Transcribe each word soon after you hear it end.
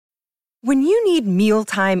When you need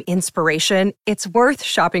mealtime inspiration, it's worth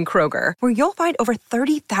shopping Kroger, where you'll find over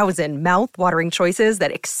 30,000 mouth-watering choices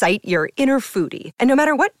that excite your inner foodie. And no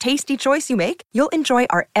matter what tasty choice you make, you'll enjoy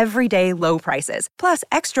our everyday low prices, plus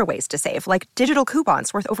extra ways to save, like digital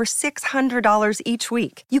coupons worth over $600 each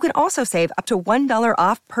week. You can also save up to $1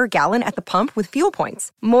 off per gallon at the pump with fuel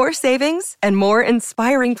points. More savings and more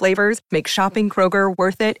inspiring flavors make shopping Kroger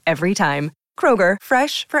worth it every time. Kroger,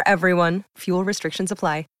 fresh for everyone. Fuel restrictions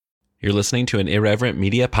apply. You're listening to an Irreverent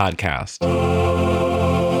Media podcast.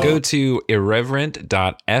 Go to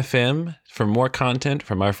irreverent.fm for more content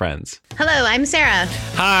from our friends. Hello, I'm Sarah.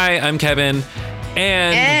 Hi, I'm Kevin.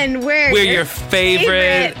 And we're your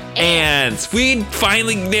favorite ants. We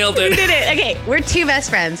finally nailed it. We did it. Okay, we're two best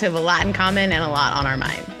friends who have a lot in common and a lot on our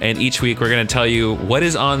mind. And each week we're going to tell you what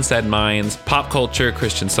is on said minds, pop culture,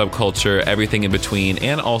 Christian subculture, everything in between.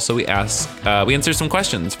 And also we answer some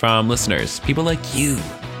questions from listeners, people like you.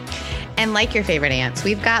 And like your favorite ants,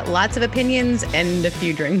 we've got lots of opinions and a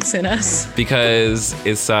few drinks in us. Because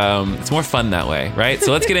it's more fun that way, right?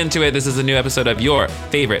 So let's get into it. This is a new episode of Your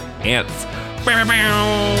Favorite Ants. And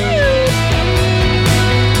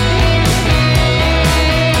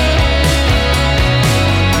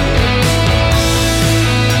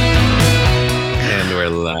we're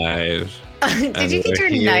live. Did you get your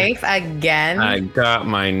knife again? I got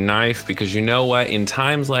my knife because you know what? In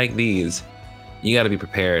times like these, you got to be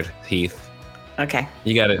prepared, Heath. Okay.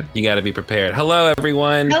 You got to be prepared. Hello,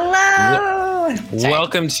 everyone. Hello.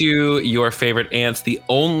 Welcome to Your Favorite Ants, the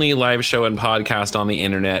only live show and podcast on the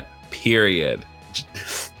internet, period.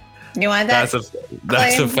 You want that?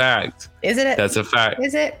 That's a fact. Is it? That's a fact.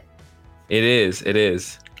 Is it? It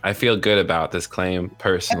is. I feel good about this claim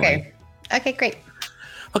personally. Okay, great.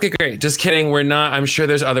 Okay, great. Just kidding. We're not. I'm sure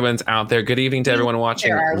there's other ones out there. Good evening to everyone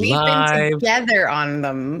watching live. We've been together on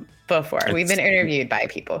them before. We've been interviewed by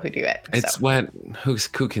people who do it. It's what who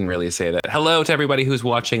can really say that. Hello to everybody who's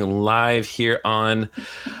watching live here on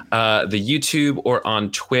the YouTube or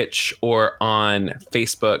on Twitch or on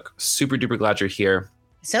Facebook. Super duper glad you're here.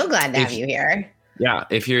 So glad to have you here. Yeah,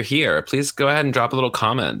 if you're here, please go ahead and drop a little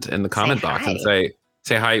comment in the comment box and say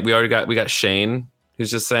hi. We got Shane,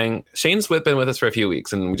 who's just saying Shane's been with us for a few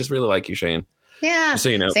weeks, and we just really like you, Shane. Yeah. So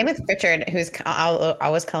you know. Same with Richard, who's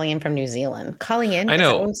always calling in from New Zealand. Calling in. I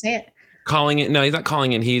know. Won't say it. Calling in. No, he's not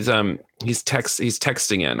calling in. He's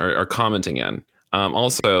texting in or commenting in.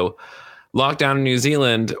 Also, lockdown in New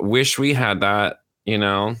Zealand. Wish we had that. You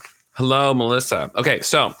know. Hello, Melissa. Okay,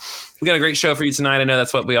 so we got a great show for you tonight. I know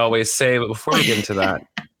that's what we always say, but before we get into that,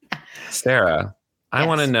 Sarah, I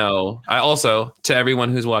want to know. I also, to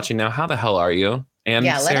everyone who's watching now, how the hell are you? And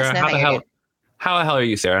yeah, Sarah, let us know how the hell are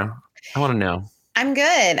you, Sarah? I want to know. I'm good.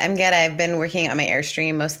 I've been working on my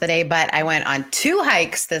Airstream most of the day, but I went on 2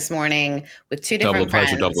 hikes this morning with 2 different friends.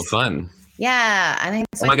 Double pleasure, double fun. Yeah. I think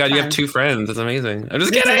oh my God, fun. You have 2 friends. That's amazing. I'm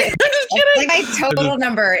just kidding. I'm just kidding. Like my total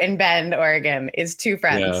number in Bend, Oregon is 2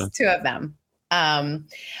 friends, 2 of them.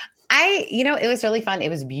 It was really fun. It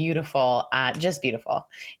was beautiful, just beautiful.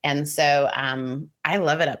 And so I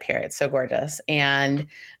love it up here. It's so gorgeous. And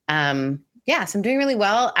so I'm doing really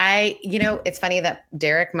well. It's funny that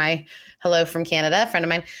Derek, my hello from Canada, friend of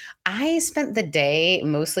mine, I spent the day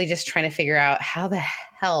mostly just trying to figure out how the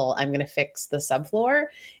hell I'm going to fix the subfloor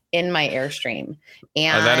in my Airstream.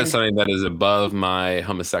 And that is something that is above my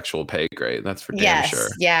homosexual pay grade. That's for damn sure.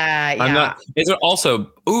 Yeah. I'm not. Is it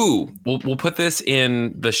also? Ooh, we'll put this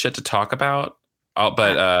in the shit to talk about.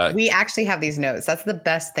 But we actually have these notes. That's the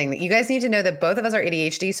best thing that you guys need to know, that both of us are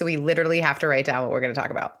ADHD, so we literally have to write down what we're going to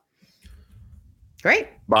talk about. Great.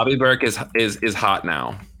 Bobby Burke is hot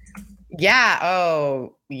now. Yeah.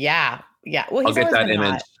 Oh, yeah. Yeah. Well, I'll get that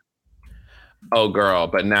image. Hot. Oh, girl.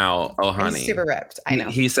 But now, oh, honey. He's super ripped. I know.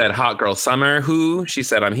 He said, hot girl summer. Who? She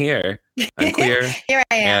said, I'm here. I'm queer. Here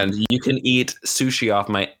I am. And you can eat sushi off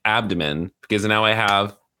my abdomen because now I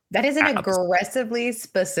have. That is an aggressively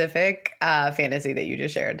specific fantasy that you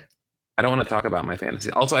just shared. I don't want to talk about my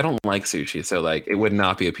fantasy. Also, I don't like sushi. So it would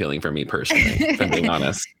not be appealing for me personally, if I'm being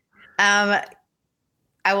honest.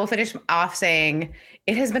 I will finish off saying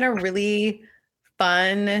it has been a really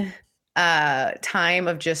fun time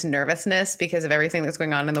of just nervousness because of everything that's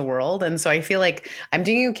going on in the world. And so I feel like I'm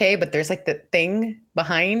doing okay, but there's like the thing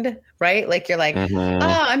behind, right? Like you're like, oh,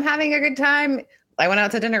 I'm having a good time. I went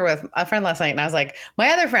out to dinner with a friend last night and I was like, my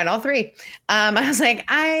other friend, all 3. I was like,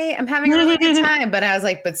 I am having a really good time, but I was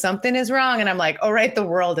like, but something is wrong. And I'm like, oh, right. The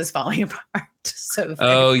world is falling apart. So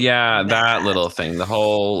oh yeah. That little thing, the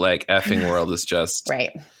whole like effing world is just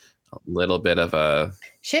right. a little bit of a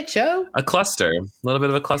shit show, a little bit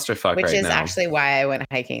of a clusterfuck which right is now. actually why I went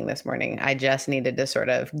hiking this morning. I just needed to sort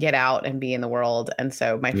of get out and be in the world. And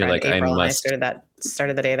so my friend April and I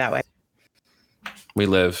started the day that way. We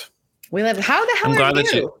live. How the hell are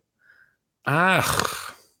you?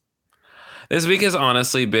 This week has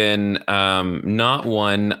honestly been not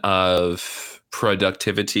one of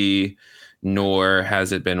productivity, nor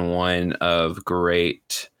has it been one of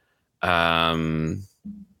great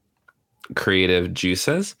creative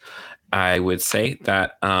juices. I would say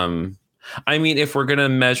that, I mean, if we're going to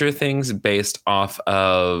measure things based off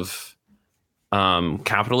of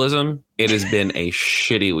capitalism, it has been a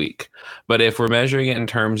shitty week. But if we're measuring it in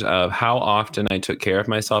terms of how often I took care of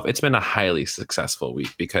myself, it's been a highly successful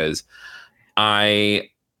week because I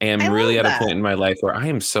am really at a point in my life where I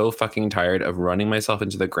am so fucking tired of running myself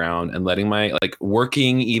into the ground and letting my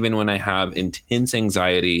working even when I have intense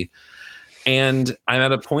anxiety. And I'm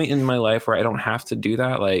at a point in my life where I don't have to do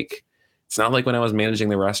that. Like, it's not like when I was managing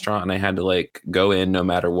the restaurant and I had to go in no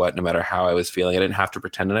matter what, no matter how I was feeling. I didn't have to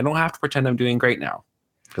pretend, and I don't have to pretend I'm doing great now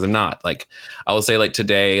because I'm not. I will say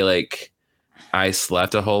today, I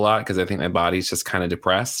slept a whole lot because I think my body's just kind of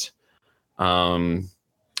depressed. And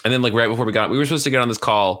then right before we were supposed to get on this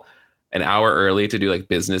call an hour early to do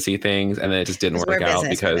businessy things. And then it just didn't work out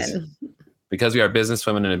because we are business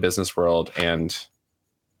women in a business world. And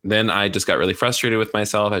then I just got really frustrated with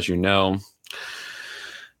myself, as you know.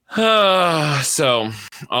 So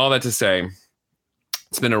all that to say,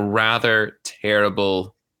 it's been a rather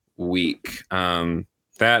terrible week. That,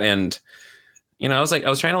 and, I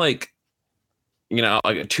was trying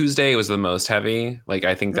to Tuesday was the most heavy.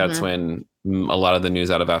 I think that's when a lot of the news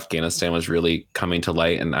out of Afghanistan was really coming to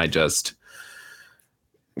light, and I just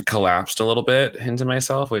collapsed a little bit into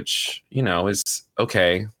myself, which, is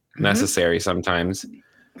okay, necessary sometimes.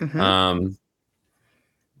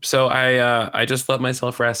 So I just let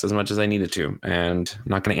myself rest as much as I needed to, and I'm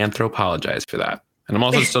not going to anthropologize for that. And I'm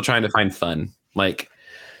also still trying to find fun.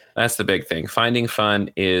 That's the big thing. Finding fun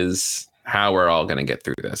is how we're all going to get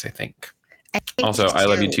through this, I think. Also, I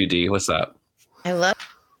love you too, D. What's up? I love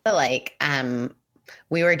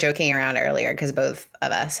we were joking around earlier because both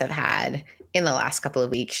of us have had in the last couple of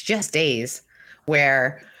weeks just days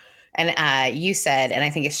where, and you said, and I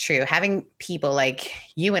think it's true, having people like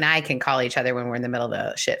you and I can call each other when we're in the middle of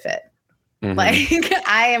the shit fit.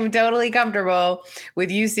 I am totally comfortable with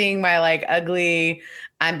you seeing my ugly,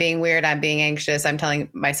 I'm being weird, I'm being anxious, I'm telling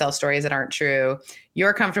myself stories that aren't true.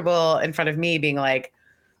 You're comfortable in front of me being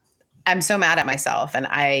I'm so mad at myself, and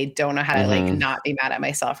I don't know how to not be mad at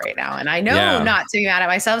myself right now. And I know not to be mad at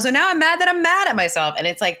myself. So now I'm mad that I'm mad at myself. And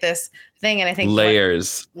it's this thing. And I think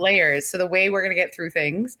layers. So the way we're going to get through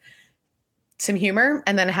things, some humor,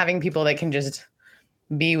 and then having people that can just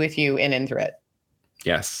be with you in and through it.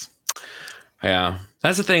 Yes. Yeah.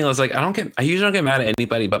 That's the thing. I usually don't get mad at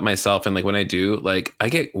anybody but myself. And when I do, I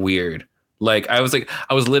get weird. I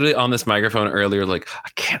was literally on this microphone earlier, I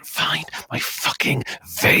can't find my fucking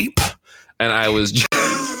vape. And I was just...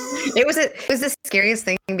 It was the scariest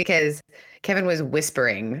thing because Kevin was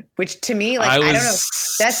whispering, which to me, I don't know,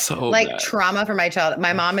 that's so bad. Trauma for my child.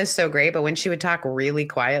 My mom is so great, but when she would talk really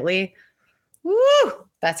quietly, woo,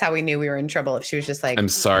 that's how we knew we were in trouble. If she was just I'm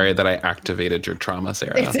sorry that I activated your trauma,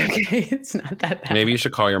 Sarah. It's okay. It's not that bad. Maybe you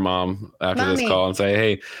should call your mom after this call and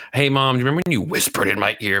say, hey, Mom, do you remember when you whispered in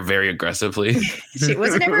my ear very aggressively? She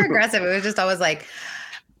was never aggressive. It was just always are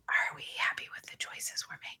we happy with the choices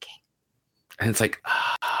we're making? And it's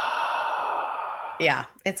yeah,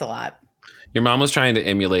 it's a lot. Your mom was trying to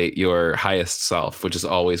emulate your highest self, which is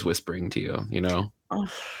always whispering to you, Oh,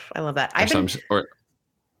 I love that.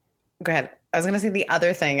 Go ahead. I was going to say the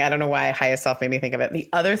other thing. I don't know why highest self made me think of it. The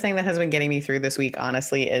other thing that has been getting me through this week,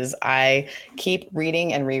 honestly, is I keep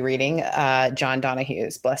reading and rereading John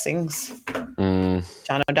Donahue's Blessings. John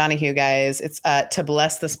O'Donohue, guys. It's To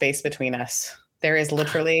Bless the Space Between Us. There is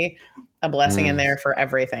literally a blessing in there for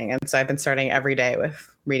everything. And so I've been starting every day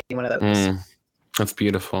with reading one of those. That's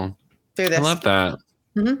beautiful. Through this. I love that.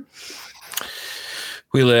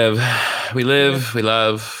 We live, we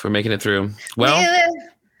love, we're making it through. Well,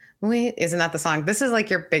 isn't that the song? This is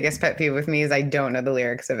your biggest pet peeve with me is I don't know the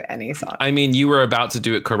lyrics of any song. I mean, you were about to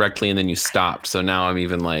do it correctly and then you stopped. So now I'm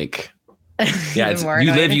even yeah,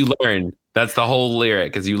 you live, you learn. That's the whole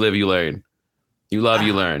lyric is you live, you learn. You love,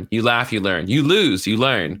 you learn. You laugh, you learn. You lose, you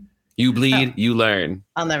learn. You bleed, you learn.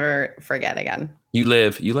 I'll never forget again. You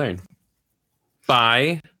live, you learn.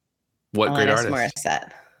 By what great artist?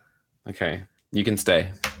 Morissette. Okay, you can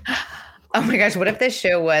stay. Oh my gosh, what if this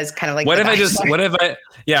show was kind of like What if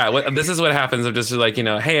this is what happens. I'm just like,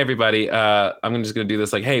 hey, everybody, I'm just going to do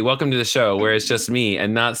this. Like, hey, welcome to the show where it's just me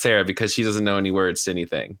and not Sarah because she doesn't know any words to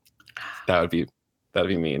anything. That'd be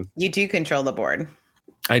mean. You do control the board.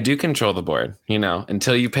 I do control the board,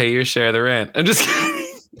 until you pay your share of the rent. I'm just kidding.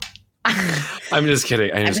 I'm just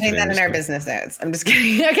kidding. I'm putting that in our business notes. I'm just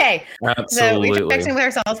kidding. Okay. Absolutely. So we're texting with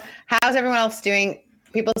ourselves. How's everyone else doing?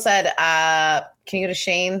 People said, can you go to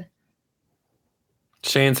Shane?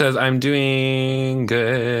 Shane says, I'm doing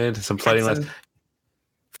good. Some flooding less.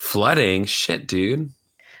 Flooding? Shit, dude.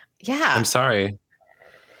 Yeah. I'm sorry.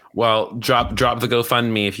 Well, drop the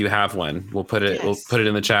GoFundMe if you have one. We'll put it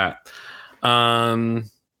in the chat.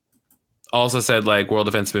 Also said, like, world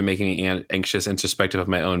events have been making me anxious, introspective of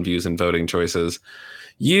my own views and voting choices.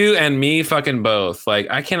 You and me fucking both. Like,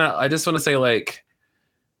 I just want to say, like,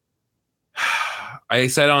 I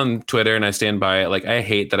said on Twitter and I stand by it. Like, I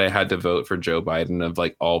hate that I had to vote for Joe Biden of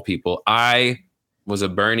like all people. I was a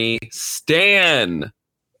Bernie stan.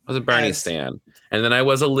 Stan. And then I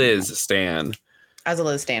was a Liz stan. I was a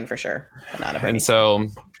Liz stan for sure, but not a Bernie. And so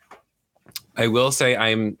I will say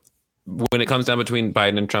when it comes down between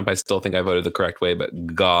Biden and Trump, I still think I voted the correct way,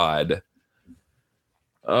 but God.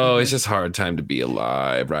 Oh, it's just hard time to be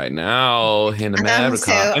alive right now in America.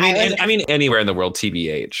 So I mean, anywhere in the world,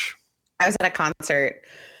 TBH. I was at a concert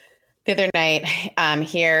the other night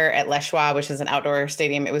here at Les Schwab, which is an outdoor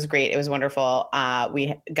stadium. It was great. It was wonderful.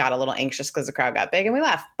 We got a little anxious because the crowd got big and we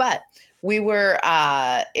left, but we were,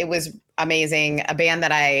 it was amazing. A band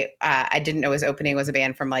that I didn't know was opening was a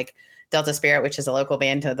band from like Delta Spirit, which is a local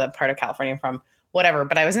band to the part of California from whatever.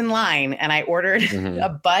 But I was in line and I ordered a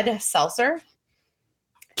Bud Seltzer.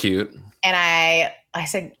 Cute. And I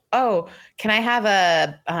said, oh, can I have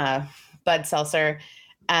a Bud Seltzer?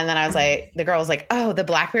 And then I was like, the girl was like, oh, the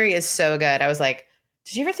blackberry is so good. I was like,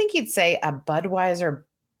 did you ever think you'd say a Budweiser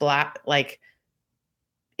black, like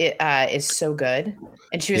it is so good?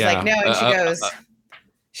 And she was like, no. And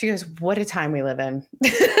she goes, what a time we live in.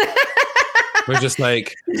 We're just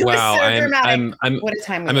like, wow, so what a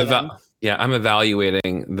time we live in. Yeah, I'm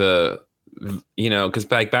evaluating because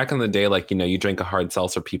back in the day, like, you drink a hard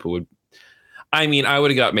seltzer, people would, I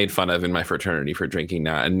would have got made fun of in my fraternity for drinking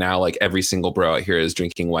that. And now like every single bro out here is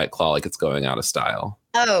drinking White Claw like it's going out of style.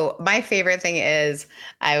 Oh, my favorite thing is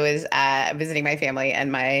I was visiting my family and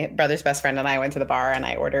my brother's best friend and I went to the bar and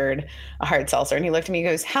I ordered a hard seltzer and he looked at me and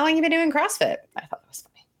goes, how long have you been doing CrossFit? I thought that was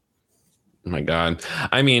funny. Oh my God.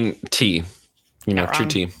 Tea. True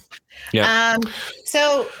tea. Yeah.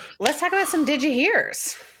 So let's talk about some Did You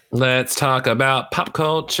Hears. Let's talk about pop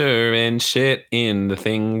culture and shit in the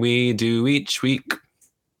thing we do each week.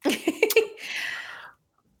 Who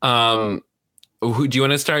do you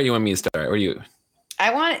want to start? You want me to start? Or you?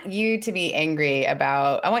 I want you to be angry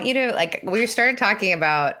about. I want you to like. We started talking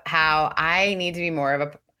about how I need to be more of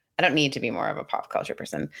a. I don't need to be more of a pop culture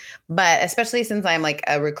person, but especially since I'm like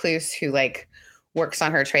a recluse who like works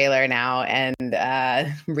on her trailer now and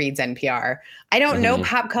reads NPR. I don't know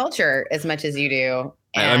pop culture as much as you do.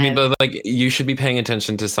 But like you should be paying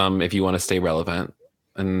attention to some if you want to stay relevant,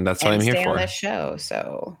 and that's what I'm here for. On this show,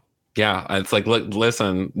 so yeah, it's like, look,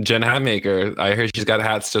 listen, Jen Hatmaker. I heard she's got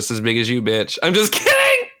hats just as big as you, bitch. I'm just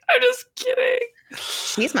kidding.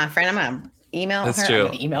 She's my friend. I'm gonna email her. True. I'm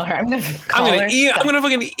gonna email her. I'm gonna call her. I'm gonna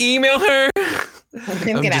fucking email her.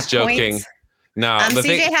 I'm just joking. Points. No,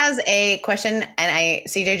 CJ has a question, and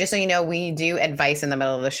CJ, just so you know, we do advice in the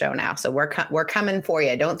middle of the show now, so we're coming for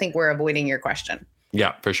you. Don't think we're avoiding your question.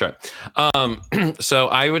 Yeah, for sure. So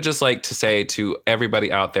I would just like to say to everybody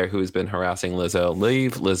out there who's been harassing Lizzo,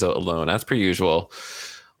 leave Lizzo alone. As per usual,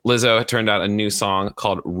 Lizzo turned out a new song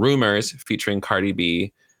called Rumors featuring Cardi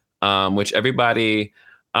B, which everybody.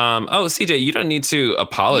 Oh, CJ, you don't need to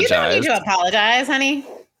apologize. You don't need to apologize, honey.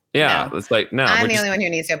 Yeah, no. It's like, no. I'm the only one who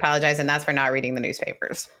needs to apologize, and that's for not reading the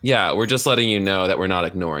newspapers. Yeah, we're just letting you know that we're not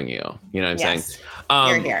ignoring you. You know what I'm saying?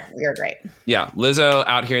 You're here. You're great. Yeah, Lizzo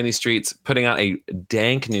out here in these streets putting out a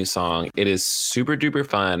dank new song. It is super duper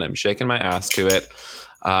fun. I'm shaking my ass to it.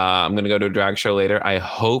 I'm going to go to a drag show later. I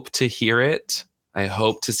hope to hear it. I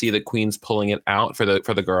hope to see the queens pulling it out for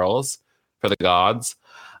the girls, for the gods.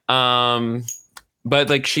 But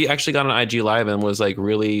like she actually got on IG Live and was like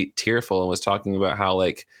really tearful and was talking about how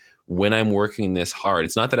like when I'm working this hard,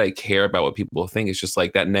 it's not that I care about what people think. It's just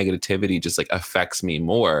like that negativity just like affects me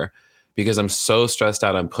more because I'm so stressed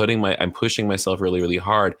out. I'm pushing myself really, really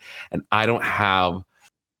hard and I don't have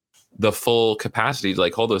the full capacity to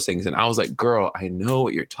like hold those things. And I was like, girl, I know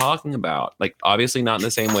what you're talking about. Like obviously not in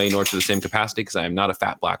the same way, nor to the same capacity because I am not a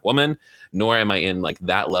fat Black woman, nor am I in like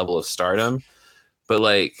that level of stardom. But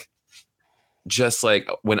like, just like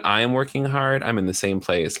when I am working hard, I'm in the same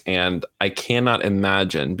place. And I cannot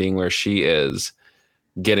imagine being where she is,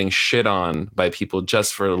 getting shit on by people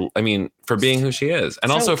just for being who she is.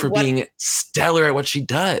 And also for being stellar at what she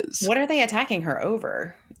does. What are they attacking her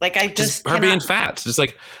over? Like, I just her being fat. Just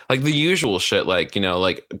like the usual shit, like, you know,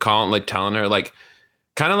 like telling her, like,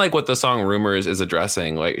 kind of like what the song Rumors is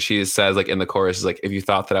addressing. Like she says, like in the chorus, is like, if you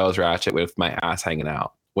thought that I was ratchet with my ass hanging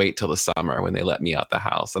out, wait till the summer when they let me out the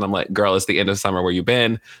house. And I'm like, girl, it's the end of summer where you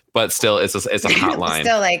been, but still it's a hotline.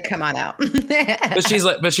 Still like, come on out.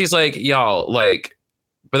 but she's like, y'all, like,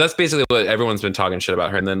 but that's basically what everyone's been talking shit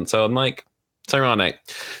about her. And then, so I'm like, it's ironic.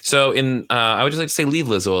 So I would just like to say, leave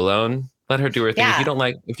Lizzo alone. Let her do her thing. Yeah.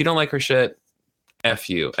 If you don't like her shit, F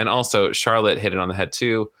you. And also Charlotte hit it on the head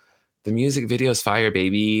too. The music video is fire,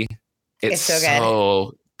 baby. It's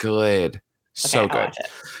so good. So good.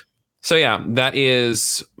 So yeah, that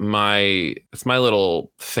is my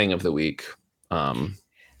little thing of the week.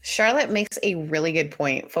 Charlotte makes a really good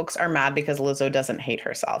point. Folks are mad because Lizzo doesn't hate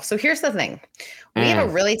herself. So here's the thing. We have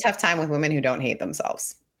a really tough time with women who don't hate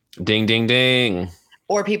themselves. Ding, ding, ding.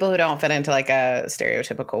 Or people who don't fit into like a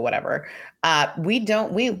stereotypical whatever.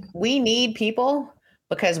 We need people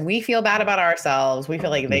because we feel bad about ourselves. We feel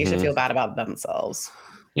like they should feel bad about themselves.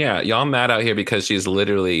 Yeah, y'all mad out here because she's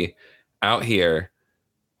literally out here,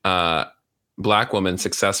 Black woman,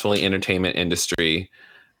 successfully entertainment industry,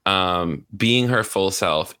 being her full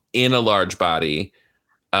self in a large body,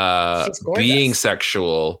 being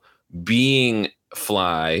sexual, being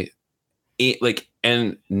fly,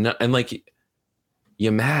 and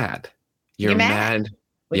you're mad. You're mad.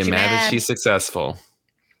 You're mad that she's successful.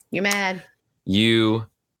 You mad. You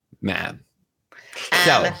mad.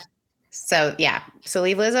 So yeah. So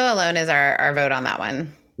leave Lizzo alone is our vote on that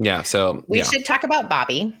one. Yeah. So we should talk about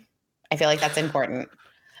Bobby. I feel like that's important.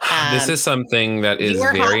 This is something that is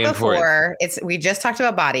very important. We just talked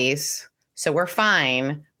about bodies, so we're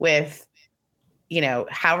fine with, you know,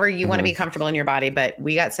 however you want to be comfortable in your body. But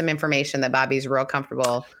we got some information that Bobby's real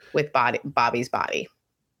comfortable with Bobby's body.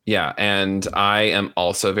 Yeah, and I am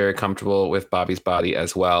also very comfortable with Bobby's body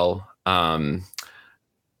as well.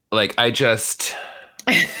 Like, I just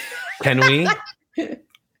can we?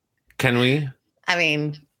 I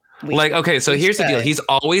mean. Okay, so here's the deal. He's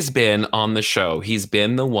always been on the show. He's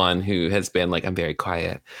been the one who has been like, I'm very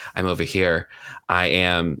quiet. I'm over here. I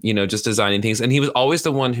am, you know, just designing things. And he was always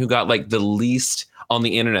the one who got like the least on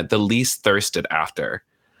the internet, the least thirsted after.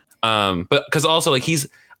 But because also like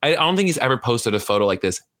I don't think he's ever posted a photo like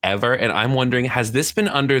this ever. And I'm wondering, has this been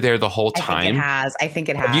under there the whole time? I think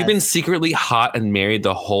it has. Have you been secretly hot and married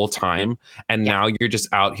the whole time? And now you're just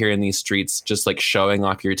out here in these streets, just like showing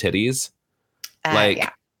off your titties? Yeah.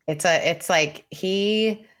 It's like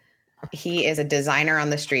he is a designer on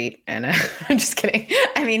the street, and I'm just kidding.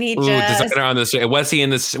 I mean, designer on the street. Was he in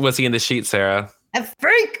the sheet, Sarah? A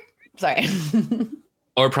freak. Sorry.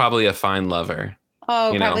 Or probably a fine lover.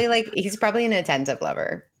 Oh, probably he's probably an attentive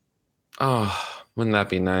lover. Oh, wouldn't that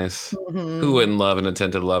be nice? Who wouldn't love an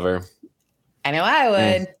attentive lover? I know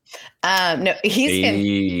I would. No,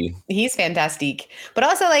 he's fantastic, but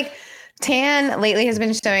also like. Tan lately has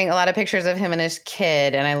been showing a lot of pictures of him and his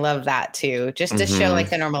kid, and I love that too, just to show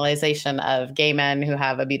like the normalization of gay men who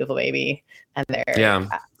have a beautiful baby and they're so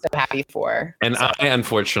happy for. And so.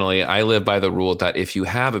 Unfortunately, I live by the rule that if you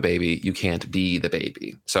have a baby, you can't be the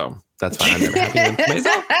baby. So that's why I'm never happy with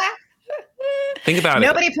myself. Think about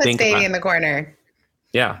Nobody puts baby in the corner.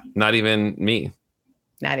 Yeah, not even me.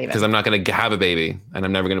 Not even. Because I'm not going to have a baby, and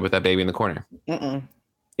I'm never going to put that baby in the corner.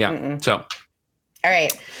 Yeah. So. All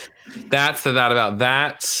right. That's about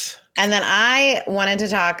that. And then I wanted to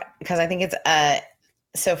talk because I think it's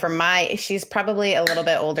so she's probably a little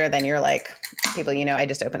bit older than your like people, you know, I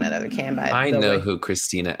just opened another can by I know who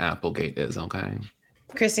Christina Applegate is, okay?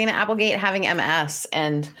 Christina Applegate having MS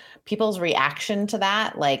and people's reaction to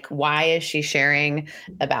that, like why is she sharing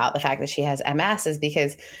about the fact that she has MS is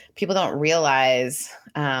because people don't realize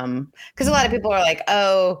because a lot of people are like,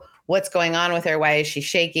 oh, what's going on with her? Why is she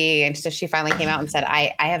shaky? And so she finally came out and said,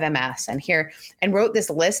 I have MS and wrote this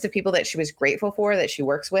list of people that she was grateful for that she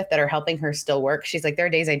works with that are helping her still work. She's like, there are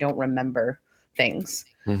days I don't remember things.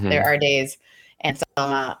 There are days. And so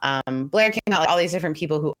Blair came out, like all these different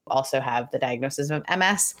people who also have the diagnosis of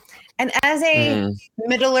MS. And as a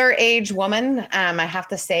middle-aged woman, I have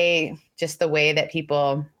to say just the way that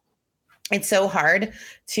it's so hard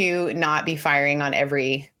to not be firing on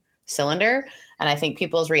every cylinder. And I think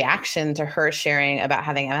people's reaction to her sharing about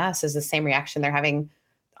having MS is the same reaction they're having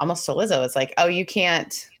almost to Lizzo. It's like, oh, you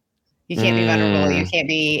can't be vulnerable. You can't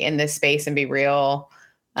be in this space and be real.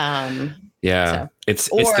 It's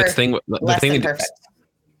this thing. The thing perfect.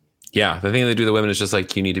 Yeah, the thing they do to the women is just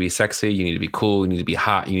like, you need to be sexy, you need to be cool, you need to be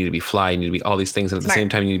hot, you need to be fly, you need to be all these things, and at the same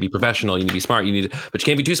time, you need to be professional, you need to be smart, but you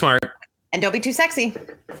can't be too smart, and don't be too sexy,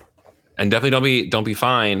 and definitely don't be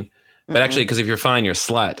fine. But actually, because if you're fine, you're a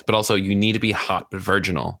slut. But also, you need to be hot but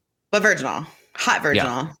virginal. Hot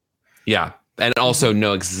virginal. Yeah, and also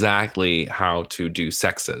know exactly how to do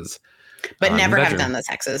sexes, but never have done the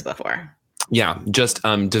sexes before. Yeah, just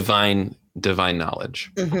divine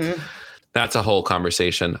knowledge. Mm-hmm. That's a whole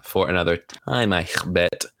conversation for another time, I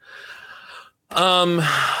bet.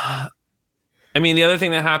 I mean, the other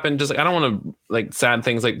thing that happened, just like, I don't want to like sad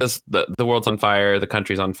things like this. The world's on fire. The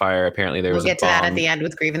country's on fire. Apparently, we'll get to that at the end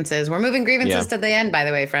with grievances. We're moving grievances to the end, by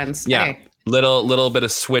the way, friends. Yeah, okay. Little bit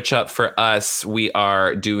of switch up for us. We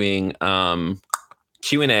are doing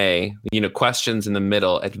Q&A. Questions in the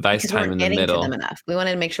middle, advice time in the middle. To them enough. We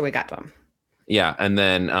wanted to make sure we got to them. Yeah, and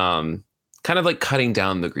then kind of like cutting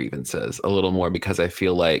down the grievances a little more, because I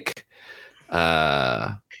feel like,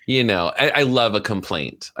 I love a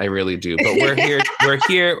complaint. I really do. But we're here to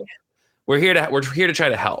try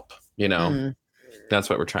to help, That's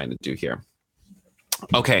what we're trying to do here.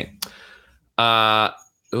 Okay. I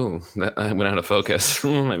went out of focus.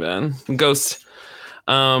 Oh, my bad. Ghost.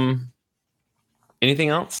 Anything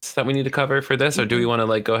else that we need to cover for this, or do we want to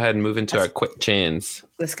like go ahead and move into our quick chains?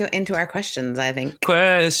 Let's go into our questions, I think.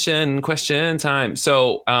 Question time.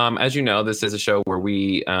 So, as you know, this is a show where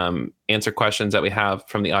we answer questions that we have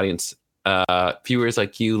from the audience, viewers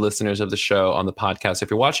like you, listeners of the show on the podcast.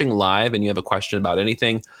 If you're watching live and you have a question about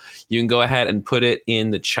anything, you can go ahead and put it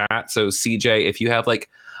in the chat. So, CJ, if you have like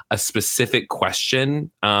a specific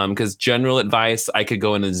question, because general advice, I could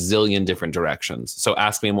go in a zillion different directions. So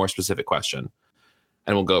ask me a more specific question,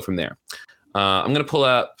 and we'll go from there. I'm going to pull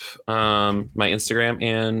up my Instagram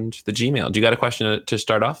and the Gmail. Do you got a question to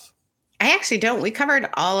start off? I actually don't. We covered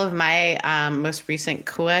all of my most recent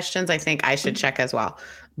questions. I think I should check as well.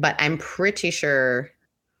 But I'm pretty sure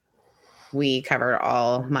we covered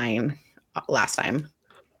all mine last time.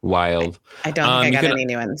 Wild. I don't think I got any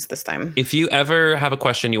new ones this time. If you ever have a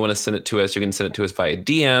question, you want to send it to us, you can send it to us via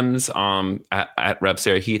DMs at Rep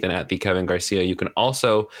Sarah Heath and at the Kevin Garcia. You can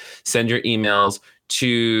also send your emails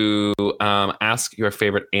to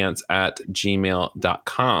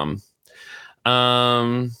askyourfavoriteants@gmail.com.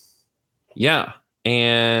 Yeah.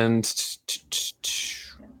 And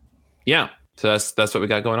yeah. So that's what we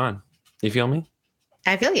got going on. You feel me?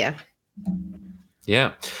 I feel you.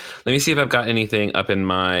 Yeah. Let me see if I've got anything up in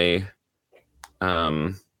my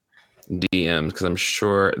DMs, because I'm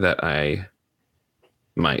sure that I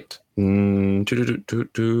might.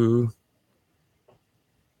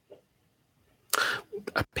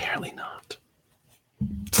 Apparently not.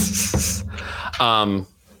 Do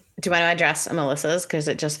you want to address Melissa's, because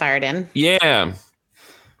it just fired in? Yeah.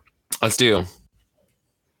 Let's do.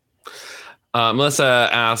 Melissa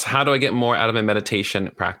asks, how do I get more out of my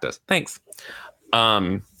meditation practice? Thanks.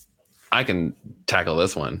 I can tackle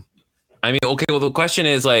this one. I mean, okay, well, the question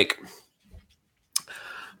is like,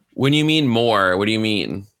 when you mean more, what do you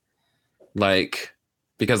mean? Like,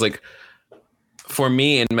 because like for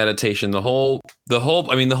me in meditation, the whole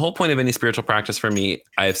point of any spiritual practice for me,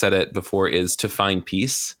 I've said it before, is to find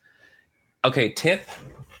peace. Okay, tip,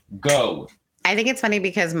 go. I think it's funny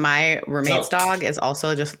because my roommate's dog is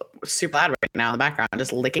also just super loud right now in the background,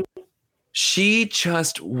 just licking. She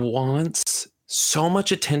just wants so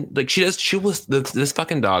much attention. Like this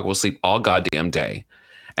fucking dog will sleep all goddamn day.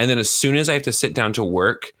 And then as soon as I have to sit down to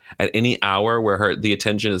work at any hour where the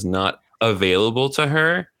attention is not available to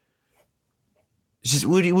her, she's,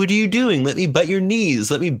 what are you doing? Let me butt your knees.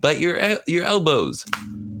 Let me butt your elbows.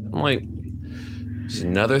 I'm like, there's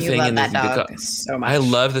another thing love in that dog so much. I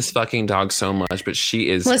love this fucking dog so much, but she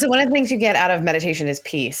is. Listen, one of the things you get out of meditation is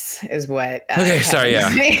peace, is what. Okay, sorry, yeah.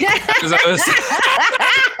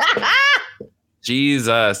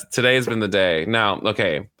 Jesus, today's been the day. Now,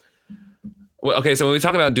 okay. Well, okay, so when we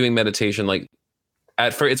talk about doing meditation, like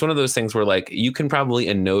at first, it's one of those things where like you can probably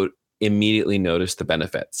immediately notice the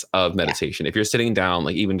benefits of meditation. Yeah. If you're sitting down,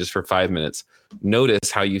 like even just for 5 minutes,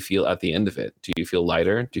 notice how you feel at the end of it. Do you feel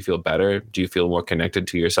lighter? Do you feel better? Do you feel more connected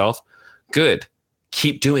to yourself? Good.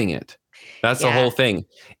 Keep doing it. That's the whole thing,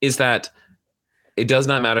 is that it does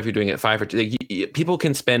not matter if you're doing it 5 or 2. People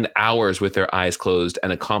can spend hours with their eyes closed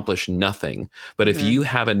and accomplish nothing. But if you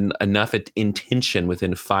have enough intention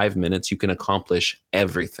within 5 minutes, you can accomplish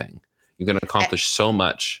everything. You can accomplish so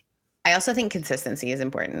much. I also think consistency is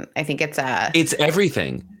important. I think it's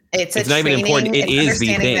everything. It's not even important. It is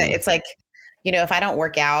the thing. It's like, if I don't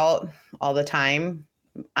work out all the time,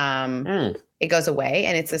 it goes away.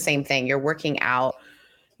 And it's the same thing. You're working out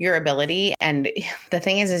your ability. And the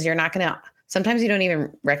thing is you're not going to sometimes you don't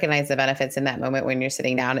even recognize the benefits in that moment when you're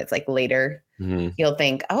sitting down. It's like later you'll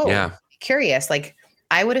think, oh, Yeah. curious. Like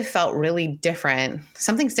I would have felt really different.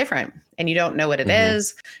 Something's different and you don't know what it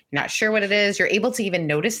is. You're not sure what it is. You're able to even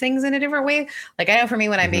notice things in a different way. Like I know for me,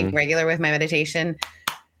 when I'm being regular with my meditation,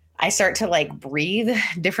 I start to like breathe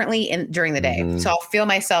differently during the day. So I'll feel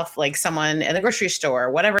myself like someone in the grocery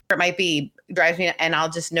store, whatever it might be, drives me, and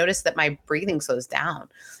I'll just notice that my breathing slows down.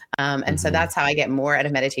 And so that's how I get more out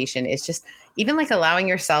of meditation. It's just even like allowing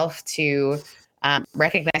yourself to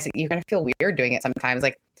recognize that you're going to feel weird doing it sometimes.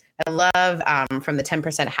 Like I love from the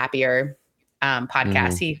 10% Happier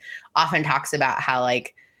podcast, he often talks about how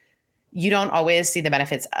like you don't always see the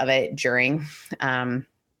benefits of it during. So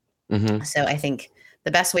I think the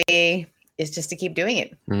best way is just to keep doing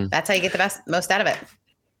it. That's how you get the most out of it.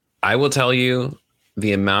 I will tell you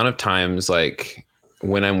the amount of times, like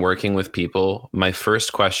when I'm working with people, my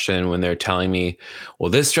first question when they're telling me, well,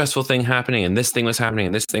 this stressful thing happening and this thing was happening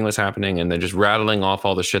and this thing was happening, and they're just rattling off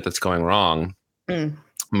all the shit that's going wrong.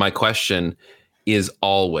 My question is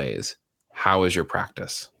always, how is your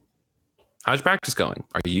practice? How's your practice going?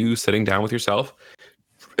 Are you sitting down with yourself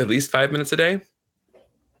at least 5 minutes a day?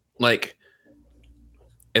 Like,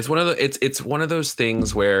 it's one of those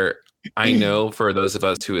things where I know for those of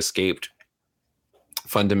us who escaped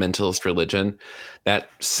fundamentalist religion, that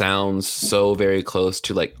sounds so very close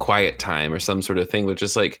to like quiet time or some sort of thing, which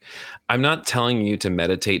is like, I'm not telling you to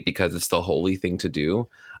meditate because it's the holy thing to do.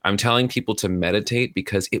 I'm telling people to meditate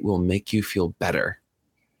because it will make you feel better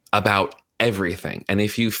about everything. And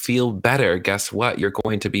if you feel better, guess what? You're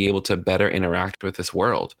going to be able to better interact with this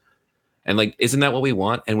world. And like, isn't that what we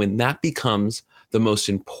want? And when that becomes the most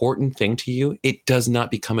important thing to you, it does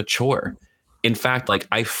not become a chore. In fact, like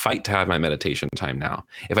I fight to have my meditation time now.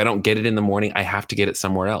 If I don't get it in the morning, I have to get it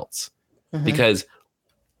somewhere else because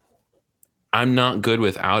I'm not good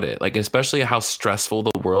without it. Like, especially how stressful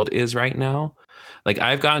the world is right now. Like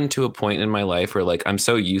I've gotten to a point in my life where like I'm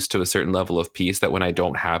so used to a certain level of peace that when I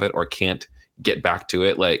don't have it or can't get back to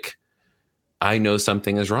it, like I know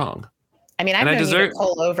something is wrong. I mean, I've known you to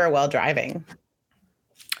pull over while driving.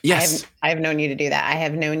 Yes. I've known you to do that. I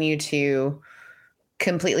have known you to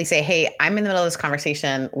completely say, hey, I'm in the middle of this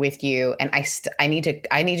conversation with you and I need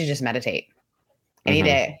to just meditate. I need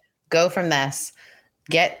to go from this,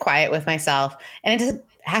 get quiet with myself. And it doesn't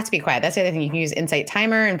have to be quiet. That's the other thing. You can use Insight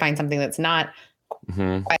Timer and find something that's not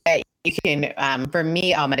quiet. You can, for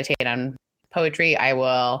me, I'll meditate on poetry.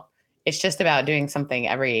 It's just about doing something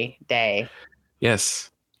every day. Yes.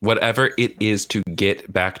 Whatever it is to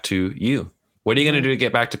get back to you. What are you going to do to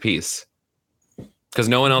get back to peace? Because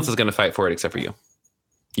no one else is going to fight for it except for you.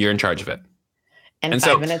 You're in charge of it. And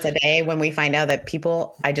 5 minutes a day, when we find out that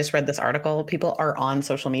I just read this article, people are on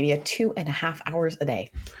social media 2.5 hours a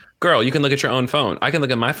day. Girl, you can look at your own phone. I can look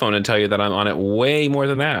at my phone and tell you that I'm on it way more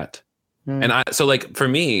than that. And so like for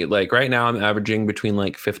me, like right now I'm averaging between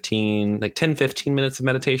like 10, 15 minutes of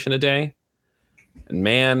meditation a day. And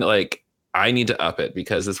man, like I need to up it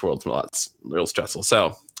because this world's real stressful.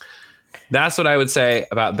 So that's what I would say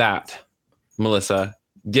about that, Melissa.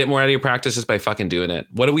 Get more out of your practice just by fucking doing it.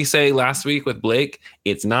 What did we say last week with Blake?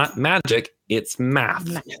 It's not magic, it's math.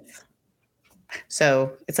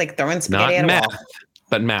 So it's like throwing spaghetti at a wall.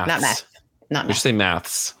 But maths. Not math. Not We math. should say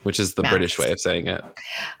maths, which is the British way of saying it.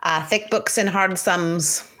 Thick books and hard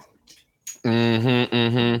sums.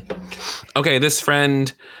 Okay, this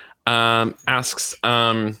friend asks,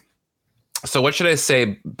 so what should I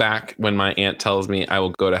say back when my aunt tells me I will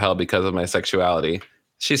go to hell because of my sexuality?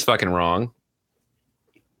 She's fucking wrong.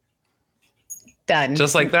 Done.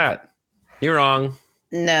 Just like that. You're wrong.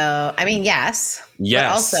 No, I mean, yes.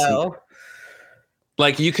 Yes. But also,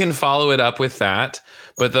 like you can follow it up with that.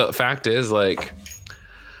 But the fact is like,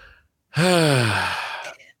 you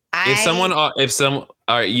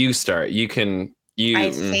start,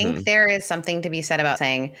 I think there is something to be said about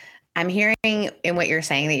saying, I'm hearing in what you're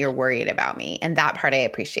saying that you're worried about me. And that part I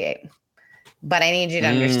appreciate. But I need you to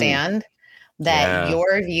understand that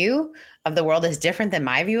your view of the world is different than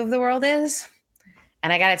my view of the world is.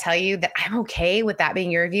 And I got to tell you that I'm okay with that being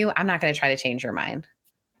your view. I'm not going to try to change your mind.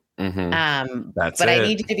 But I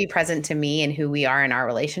need you to be present to me and who we are in our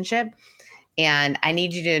relationship. And I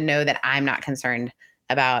need you to know that I'm not concerned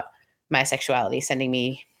about my sexuality sending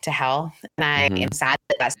me to hell. And I am sad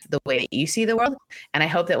that that's the way that you see the world. And I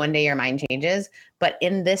hope that one day your mind changes. But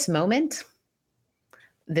in this moment,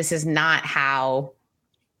 this is not how,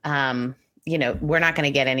 we're not going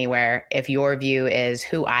to get anywhere if your view is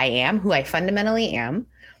who I am, who I fundamentally am,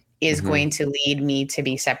 is going to lead me to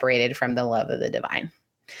be separated from the love of the divine.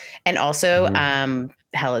 And also,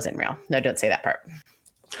 hell isn't real. No, don't say that part.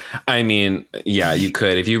 I mean, yeah, you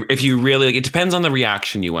could if you really like, it depends on the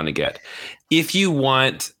reaction you want to get. If you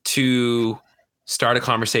want to start a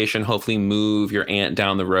conversation, hopefully move your aunt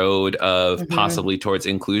down the road of possibly towards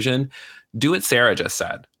inclusion, do what Sarah just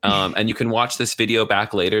said. And you can watch this video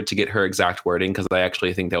back later to get her exact wording, because I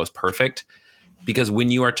actually think that was perfect. Because when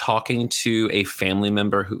you are talking to a family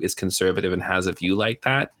member who is conservative and has a view like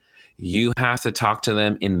that, you have to talk to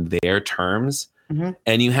them in their terms.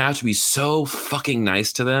 And you have to be so fucking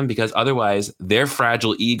nice to them, because otherwise their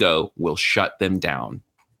fragile ego will shut them down.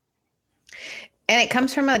 And it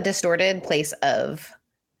comes from a distorted place of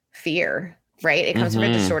fear, right? It comes from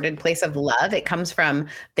a distorted place of love. It comes from,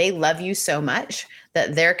 they love you so much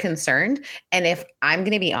that they're concerned. And if I'm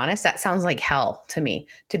going to be honest, that sounds like hell to me,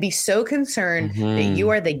 to be so concerned that you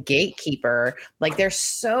are the gatekeeper. Like they're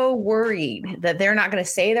so worried that they're not going to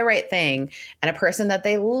say the right thing, and a person that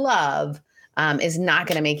they love is not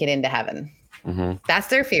going to make it into heaven. That's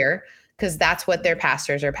their fear, because that's what their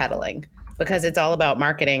pastors are peddling, because it's all about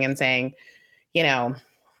marketing and saying, you know,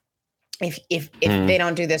 if they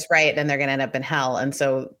don't do this right, then they're going to end up in hell. And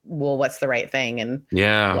so, well, what's the right thing and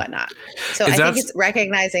whatnot. So I think it's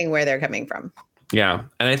recognizing where they're coming from. Yeah.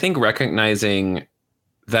 And I think recognizing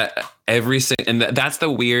that that's the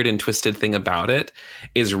weird and twisted thing about it,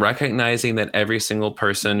 is recognizing that every single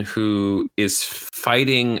person who is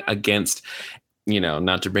fighting against, you know,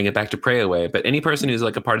 not to bring it back to Pray Away, but any person who's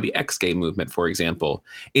like a part of the ex-gay movement, for example,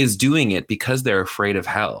 is doing it because they're afraid of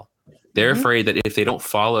hell. They're afraid that if they don't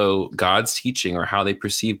follow God's teaching, or how they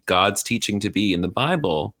perceive God's teaching to be in the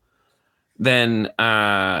Bible, then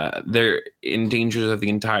they're in danger of the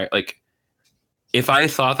entire, like, if I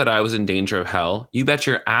thought that I was in danger of hell, you bet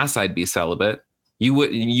your ass I'd be celibate.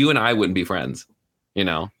 You and I wouldn't be friends, you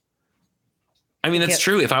know? I mean, it's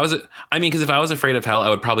true. Because if I was afraid of hell, I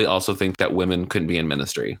would probably also think that women couldn't be in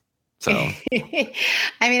ministry. So, I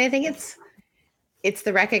mean, I think it's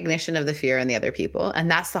the recognition of the fear in the other people.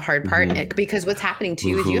 And that's the hard part, because what's happening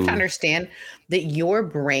too is you have to understand that your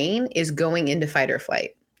brain is going into fight or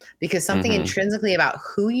flight, because something intrinsically about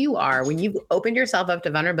who you are, when you've opened yourself up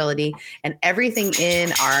to vulnerability, and everything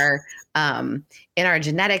in our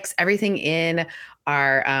genetics, everything in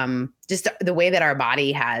our, just the way that our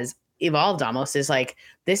body has evolved almost, is like,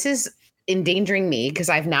 this is endangering me because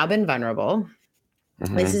I've now been vulnerable.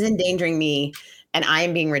 This is endangering me and I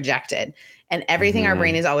am being rejected. And everything our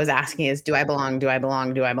brain is always asking is, do I belong? Do I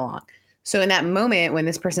belong? Do I belong? So in that moment, when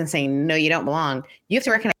this person's saying, no, you don't belong, you have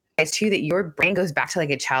to recognize too that your brain goes back to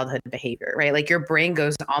like a childhood behavior, right? Like your brain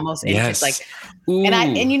goes almost into like,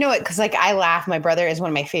 and you know it, cause like I laugh, my brother is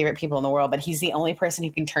one of my favorite people in the world, but he's the only person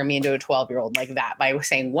who can turn me into a 12-year-old like that by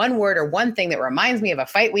saying one word or one thing that reminds me of a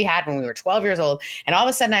fight we had when we were 12 years old. And all of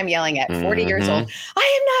a sudden I'm yelling at 40 years old,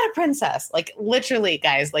 I am not a princess. Like literally,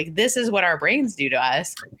 guys, like this is what our brains do to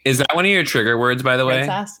us. Is that one of your trigger words, by the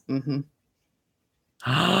princess? way?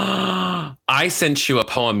 I sent you a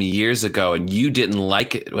poem years ago and you didn't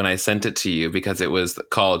like it when I sent it to you, because it was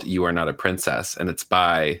called You Are Not a Princess, and it's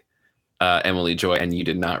by Emily Joy, and you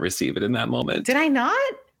did not receive it in that moment. Did I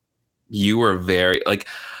not? You were very like,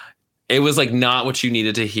 it was like not what you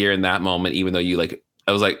needed to hear in that moment, even though you like,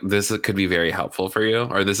 I was like, this could be very helpful for you,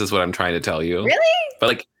 or this is what I'm trying to tell you. Really? But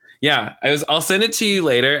like, yeah, I'll send it to you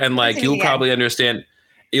later, and like you'll probably understand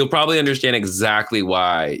exactly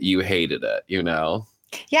why you hated it, you know?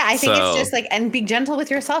 Yeah, I think it's just like, and be gentle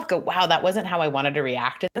with yourself. Go, wow, that wasn't how I wanted to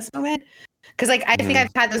react at this moment. Because like, I think I've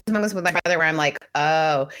had those moments with my brother where I'm like,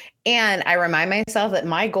 oh, and I remind myself that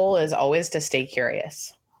my goal is always to stay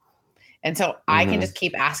curious. And so I can just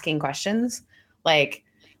keep asking questions like,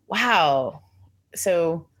 wow,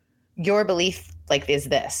 so your belief like is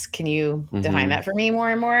this, can you define that for me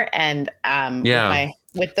more and more? And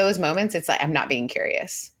with those moments, it's like, I'm not being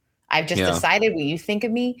curious. I've just decided what you think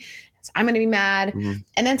of me. So I'm going to be mad.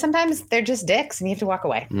 And then sometimes they're just dicks and you have to walk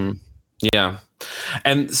away. Yeah.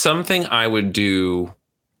 And something I would do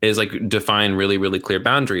is like define really, really clear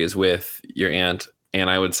boundaries with your aunt. And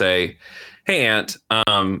I would say, hey, aunt,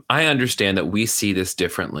 I understand that we see this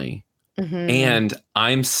differently. And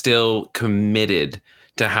I'm still committed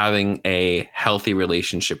to having a healthy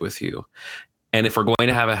relationship with you. And if we're going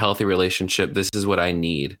to have a healthy relationship, this is what I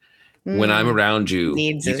need. When I'm around you,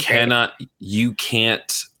 you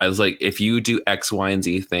can't, I was like, if you do X, Y, and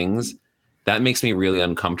Z things, that makes me really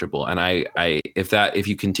uncomfortable. And if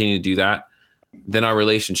you continue to do that, then our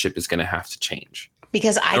relationship is going to have to change.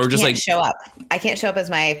 Because I can't show up. I can't show up as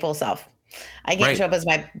my full self. I can't show up as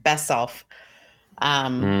my best self.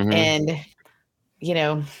 And, you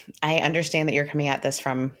know, I understand that you're coming at this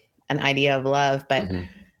from an idea of love, but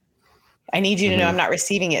I need you to know I'm not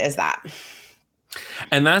receiving it as that.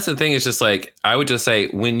 And that's the thing, is just like, I would just say,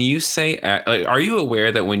 when you say, like, are you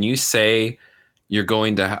aware that when you say you're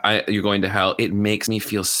going to hell, it makes me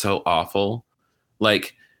feel so awful.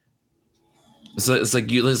 Like, it's like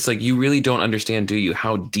you really don't understand, do you,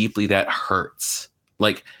 how deeply that hurts?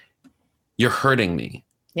 Like, you're hurting me.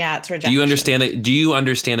 Yeah, it's rejection. Do you understand it? Do you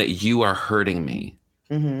understand that you are hurting me?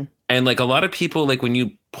 Mm-hmm. And like, a lot of people, like, when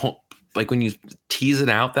you tease it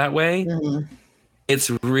out that way, it's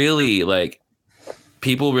really like,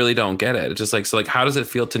 people really don't get it. It's just like, so like, how does it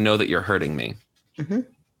feel to know that you're hurting me? Mm-hmm.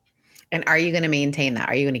 And are you going to maintain that?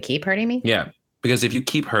 Are you going to keep hurting me? Yeah. Because if you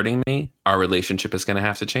keep hurting me, our relationship is going to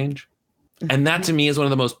have to change. And that to me is one of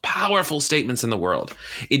the most powerful statements in the world.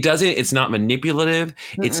 It's not manipulative.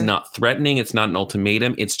 It's not threatening. It's not an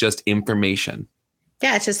ultimatum. It's just information.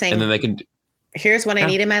 Yeah. It's just saying, and then they can, here's what I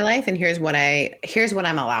need in my life. And here's what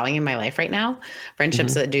I'm allowing in my life right now.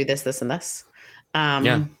 Friendships that do this, this, and this.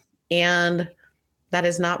 And that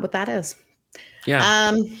is not what that is.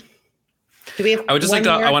 Yeah. Do we have I would just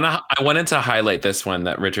I wanted to highlight this one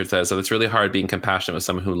that Richard says. So it's really hard being compassionate with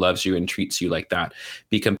someone who loves you and treats you like that.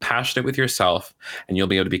 Be compassionate with yourself and you'll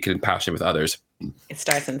be able to be compassionate with others. It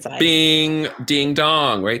starts inside. Bing, ding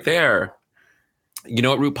dong, right there. You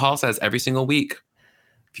know what RuPaul says every single week?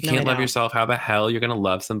 If you can't love yourself, how the hell you're going to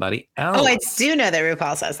love somebody else? Oh, I do know that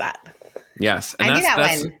RuPaul says that. Yes. And I knew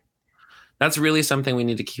that one. That's really something we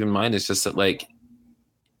need to keep in mind. It's just that, like,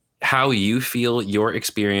 how you feel, your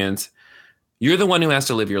experience. You're the one who has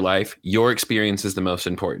to live your life. Your experience is the most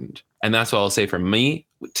important. And that's what I'll say for me.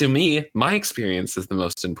 To me, my experience is the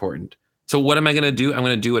most important. So what am I going to do? I'm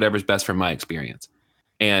going to do whatever's best for my experience.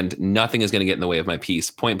 And nothing is going to get in the way of my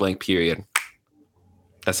peace. Point blank, period.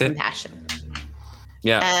 That's it. Compassion.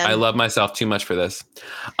 Yeah, I love myself too much for this.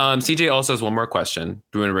 CJ also has one more question.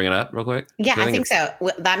 Do we want to bring it up real quick? Yeah, I think so.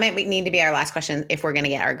 That might need to be our last question if we're going to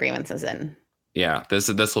get our grievances in. Yeah, this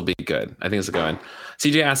will be good. I think it's a good one.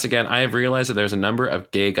 CJ asks again, I have realized that there's a number of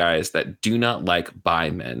gay guys that do not like bi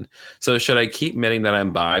men. So should I keep admitting that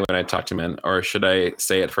I'm bi when I talk to men, or should I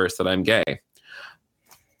say at first that I'm gay?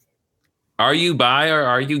 Are you bi or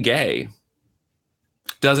are you gay?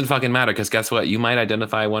 Doesn't fucking matter, because guess what? You might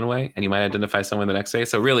identify one way and you might identify someone the next day.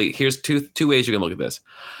 So really, here's two ways you can look at this.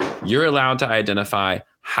 You're allowed to identify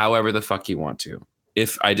however the fuck you want to.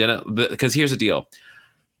 Because here's the deal.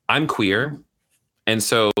 I'm queer. And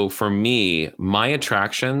so for me, my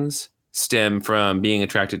attractions stem from being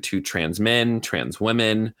attracted to trans men, trans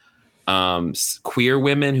women, queer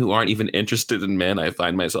women who aren't even interested in men. I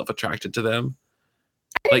find myself attracted to them.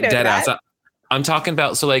 Like dead ass. I'm talking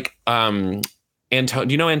about, so like, do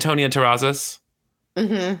you know Antonia Terrazas?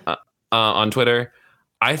 On Twitter?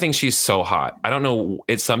 I think she's so hot. I don't know.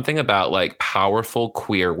 It's something about like powerful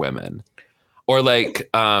queer women, or like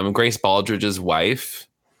Grace Baldridge's wife.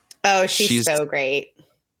 Oh, she's so great.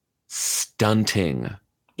 Stunting.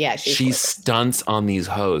 Yeah, she stunts on these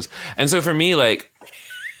hoes. And so for me, like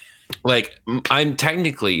I'm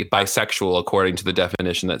technically bisexual according to the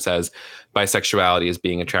definition that says bisexuality is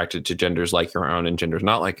being attracted to genders like your own and genders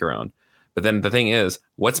not like your own. But then the thing is,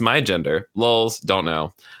 what's my gender? Lols, don't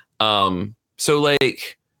know. So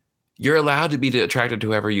like, you're allowed to be attracted to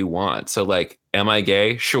whoever you want. So like, am I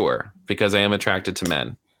gay? Sure, because I am attracted to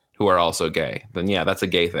men who are also gay. Then yeah, that's a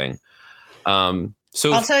gay thing.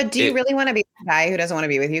 So also, do you really want to be a guy who doesn't want to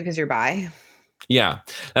be with you because you're bi? Yeah,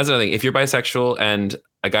 that's another thing. If you're bisexual and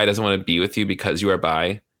a guy doesn't want to be with you because you are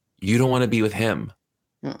bi, you don't want to be with him.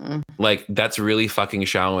 Like, that's really fucking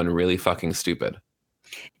shallow and really fucking stupid.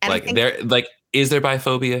 And like, is there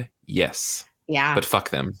biphobia? Yes. Yeah. But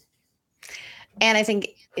fuck them. And I think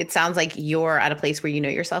it sounds like you're at a place where you know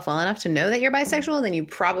yourself well enough to know that you're bisexual. Then you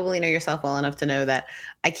probably know yourself well enough to know that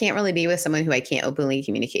I can't really be with someone who I can't openly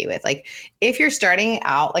communicate with. Like, if you're starting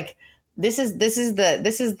out, like, this is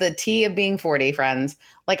the tea of being 40, friends.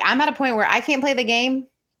 Like, I'm at a point where I can't play the game.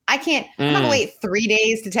 I'm not gonna wait 3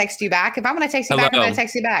 days to text you back. If I'm gonna text you back, I'm gonna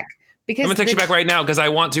text you back. Because I'm gonna text you back right now because I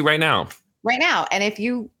want to right now. Right now. And if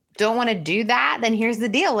you don't want to do that, then here's the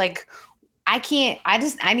deal. Like,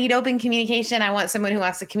 I need open communication. I want someone who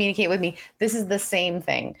wants to communicate with me. This is the same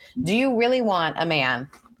thing. Do you really want a man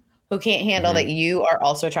who can't handle that you are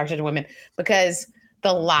also attracted to women? Because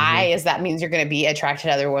the lie is that means you're going to be attracted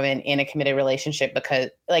to other women in a committed relationship, because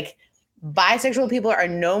like bisexual people are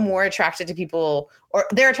no more attracted to people, or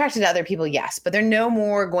they're attracted to other people. Yes, but they're no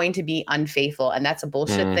more going to be unfaithful. And that's a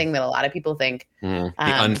bullshit thing that a lot of people think. The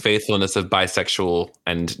unfaithfulness of bisexual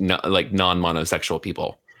and non-monosexual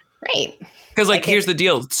people. Right. Because like, here's the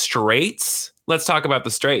deal. Straights. Let's talk about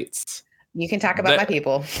the straights. You can talk about my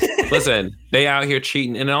people. Listen, they out here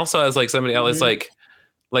cheating. And also as like somebody else, like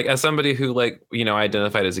Like as somebody who like, you know,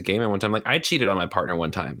 identified as a gay man one time, like I cheated on my partner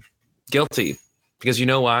one time. Guilty. Because you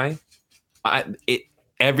know why?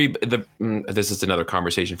 This is another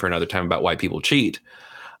conversation for another time about why people cheat.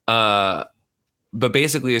 But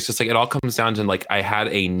basically it's just like, it all comes down to like, I had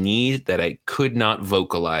a need that I could not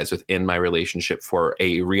vocalize within my relationship for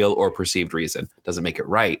a real or perceived reason. Doesn't make it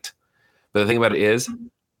right. But the thing about it is,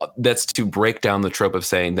 that's to break down the trope of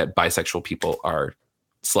saying that bisexual people are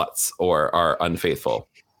sluts or are unfaithful.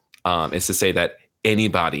 Is to say that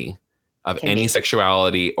anybody of any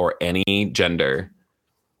sexuality or any gender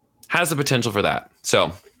has the potential for that.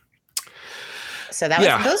 So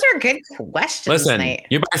those are good questions. Listen, tonight.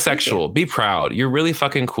 You're bisexual. Be proud. You're really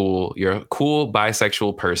fucking cool. You're a cool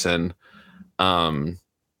bisexual person. And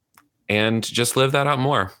just live that out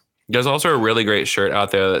more. There's also a really great shirt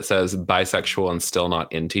out there that says bisexual and still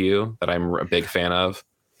not into you that I'm a big fan of.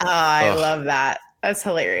 Oh, I love that. That's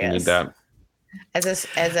hilarious. I need that.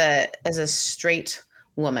 As a straight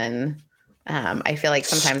woman, I feel like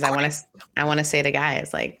sometimes I want to say to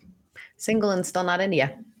guys like, single and still not into you.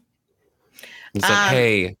 It's like,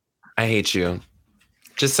 hey, I hate you.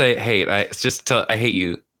 Just say hate. I hate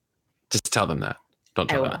you. Just tell them that. Don't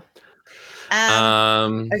tell them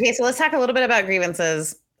that. Okay, so let's talk a little bit about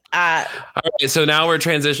grievances. All right, so now we're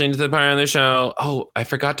transitioning to the part of the show. Oh, I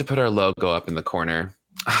forgot to put our logo up in the corner.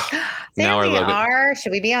 Now our logo.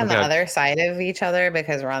 Should we be on the other side of each other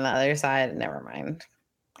because we're on the other side? Never mind.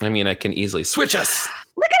 I mean, I can easily switch us.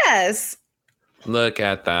 Look at us. Look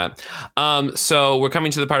at that. So we're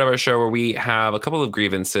coming to the part of our show where we have a couple of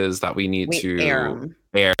grievances that we need to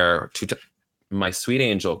air to my sweet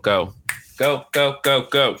angel. Go. By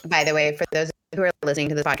the way, for those who are listening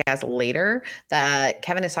to this podcast later, that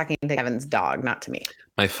Kevin is talking to Kevin's dog, not to me.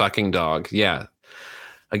 My fucking dog. Yeah.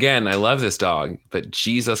 Again, I love this dog, but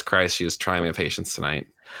Jesus Christ, she was trying my patience tonight.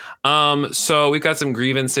 So we've got some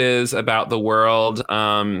grievances about the world.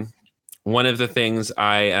 One of the things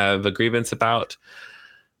I have a grievance about,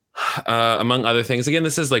 among other things, again,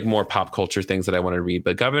 this is like more pop culture things that I want to read,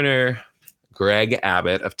 but Governor Greg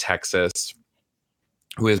Abbott of Texas,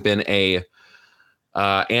 who has been a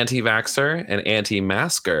anti-vaxxer and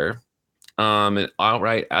anti-masker, and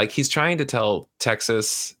outright, like he's trying to tell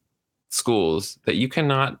Texas schools that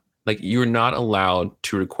you're not allowed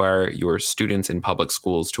to require your students in public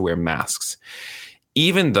schools to wear masks,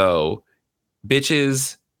 even though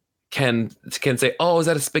bitches can say, oh, is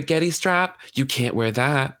that a spaghetti strap? You can't wear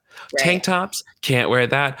that. Right. Tank tops, can't wear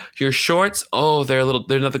that. Your shorts, oh, they're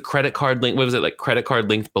another credit card link. What was it, like credit card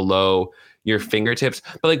linked below your fingertips?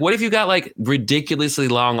 But like, what if you got like ridiculously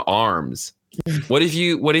long arms? What if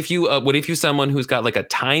you someone who's got like a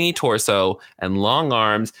tiny torso and long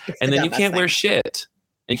arms, and then you can't wear shit?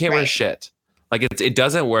 And you can't wear shit. Like it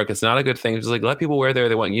doesn't work. It's not a good thing. Just like let people wear whatever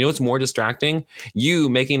they want. You know what's more distracting? You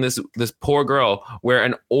making this poor girl wear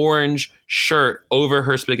an orange shirt over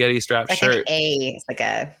her spaghetti strap shirt. It's like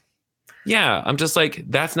a. Yeah, I'm just like,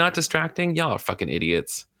 that's not distracting. Y'all are fucking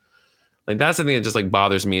idiots. Like that's the thing that just like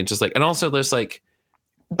bothers me. It's just like, and also there's like,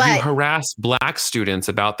 you harass black students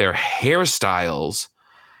about their hairstyles,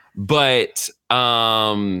 but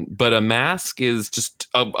a mask is just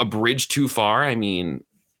a bridge too far. I mean,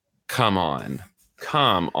 come on.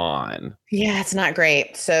 Yeah, it's not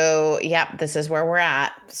great. So, yeah, this is where we're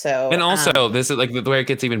at. So, and also, this is like the way it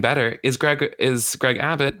gets even better is Greg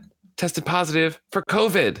Abbott tested positive for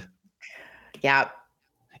COVID. Yeah.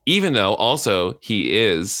 Even though also he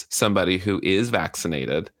is somebody who is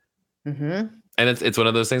vaccinated. Mm-hmm. And it's one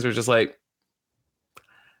of those things where it's just like,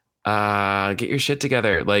 get your shit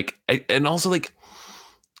together. Like, and also like,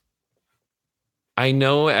 I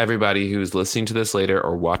know everybody who's listening to this later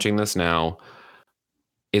or watching this now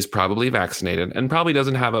is probably vaccinated and probably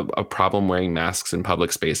doesn't have a problem wearing masks in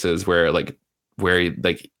public spaces where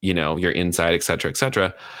you know, you're inside, et cetera, et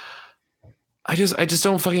cetera. I just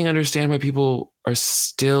don't fucking understand why people are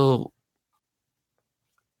still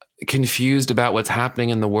confused about what's happening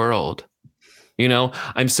in the world. You know,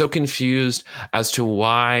 I'm so confused as to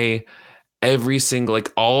why every single,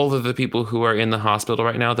 like all of the people who are in the hospital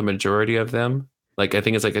right now, the majority of them, like I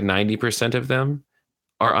think it's like 90% of them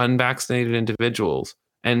are unvaccinated individuals.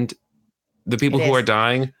 And the people who are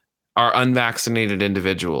dying are unvaccinated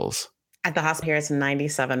individuals. At the hospital here, it's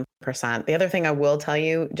 97%. The other thing I will tell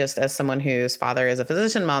you, just as someone whose father is a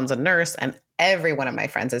physician, mom's a nurse, and every one of my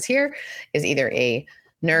friends is either a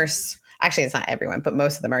nurse. Actually, it's not everyone, but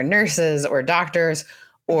most of them are nurses or doctors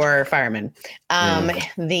or firemen.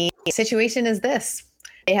 The situation is this.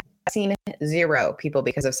 They have seen 0 people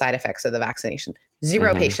because of side effects of the vaccination.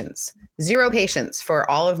 0 patients. 0 patients for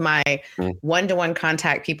all of my one-to-one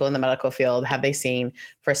contact people in the medical field have they seen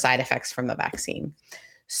for side effects from the vaccine.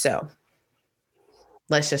 So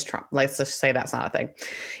let's just say that's not a thing.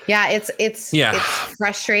 Yeah, it's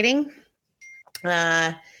frustrating.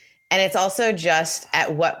 And it's also just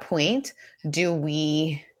at what point do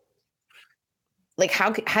we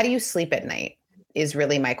how do you sleep at night is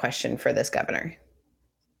really my question for this governor.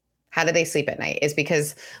 How do they sleep at night? Is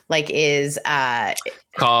because is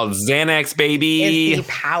called Xanax, baby. Is the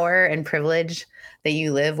power and privilege that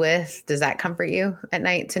you live with, does that comfort you at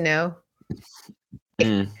night to know?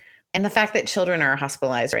 And the fact that children are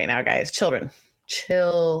hospitalized right now, guys, children.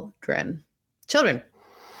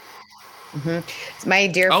 Mm-hmm. My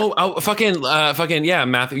dear. Fucking yeah.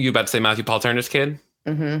 Matthew, you about to say Matthew Paul Turner's kid?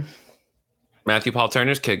 Mm-hmm. Matthew Paul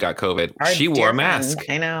Turner's kid got COVID. Our she wore a mask.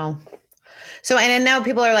 I know. So, and then now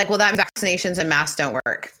people are like, well, that vaccinations and masks don't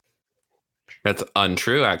work. That's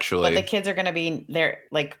untrue, actually. But the kids are going to be there.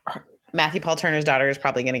 Matthew Paul Turner's daughter is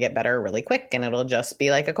probably going to get better really quick, and it'll just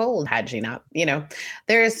be like a cold had she not,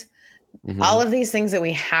 there's all of these things that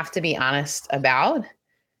we have to be honest about.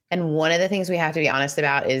 And one of the things we have to be honest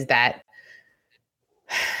about is that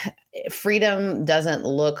freedom doesn't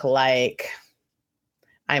look like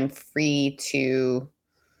I'm free to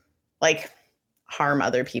harm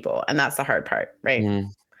other people. And that's the hard part. Right.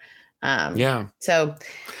 Yeah. So.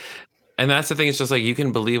 And that's the thing. It's just you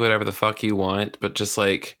can believe whatever the fuck you want, but just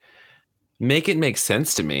make it make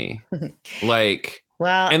sense to me.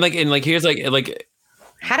 Well, and here's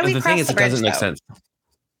how do we the cross thing is, the it bridge, doesn't make though? sense.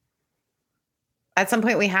 At some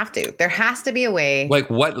point we have to. There has to be a way.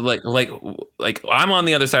 What? I'm on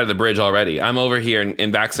the other side of the bridge already. I'm over here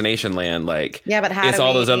in vaccination land. Yeah, but it's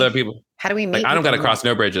all those other people. How do we meet? I don't got to cross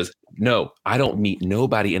no bridges. No, I don't meet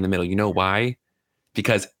nobody in the middle. You know why?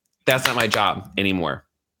 Because that's not my job anymore.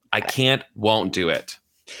 I won't do it.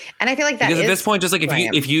 And I feel like that because at this point, just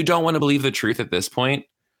if you don't want to believe the truth at this point,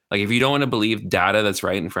 if you don't want to believe data that's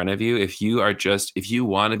right in front of you, if you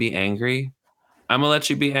want to be angry, I'm gonna let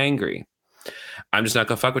you be angry. I'm just not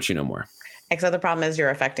gonna fuck with you no more. Except the problem is you're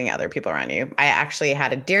affecting other people around you. I actually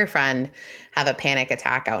had a dear friend have a panic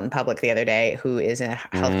attack out in public the other day, who is a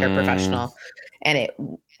healthcare professional,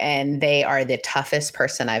 and they are the toughest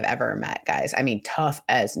person I've ever met, guys. I mean, tough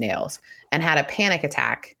as nails, and had a panic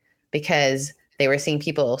attack because they were seeing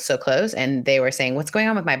people so close, and they were saying, "What's going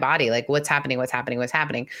on with my body? What's happening? What's happening? What's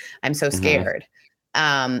happening? I'm so scared."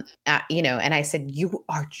 And I said, "You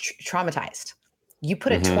are traumatized. You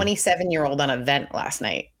put a 27-year-old on a vent last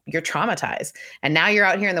night. You're traumatized. And now you're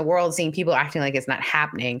out here in the world seeing people acting like it's not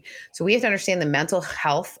happening." So we have to understand the mental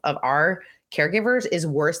health of our caregivers is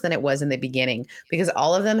worse than it was in the beginning, because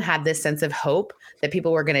all of them had this sense of hope that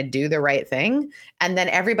people were going to do the right thing. And then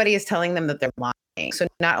everybody is telling them that they're lying. So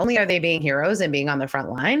not only are they being heroes and being on the front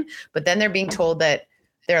line, but then they're being told that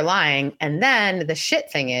they're lying. And then the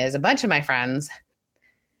shit thing is, a bunch of my friends,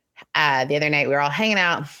 the other night, we were all hanging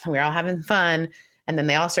out, we were all having fun. And then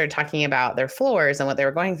they all started talking about their floors and what they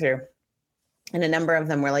were going through. And a number of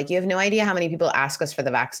them were like, "You have no idea how many people ask us for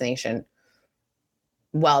the vaccination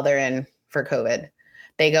while they're in for COVID."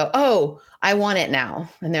 They go, "Oh, I want it now."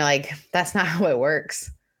 And they're like, "That's not how it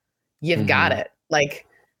works. You've got it.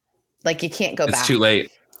 You can't go back. It's too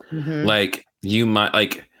late." You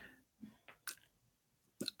might,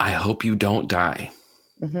 I hope you don't die.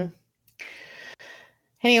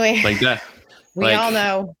 Anyway, that. We all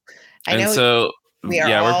know. I know. So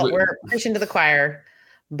we're preaching to the choir,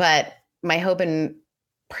 but my hope and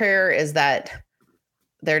prayer is that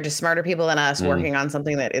they're just smarter people than us working on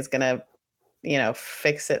something that is going to,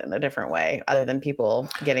 fix it in a different way, other than people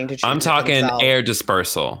getting to choose. I'm talking air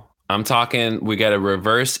dispersal. I'm talking, we got to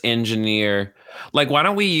reverse engineer. Why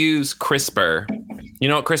don't we use CRISPR? You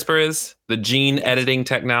know what CRISPR is? The gene editing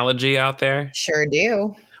technology out there? Sure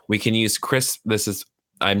do. We can use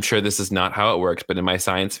I'm sure this is not how it works, but in my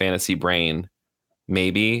science fantasy brain,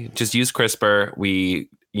 maybe just use CRISPR. We,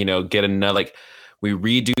 get another, we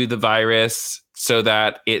redo the virus so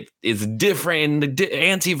that it is different in the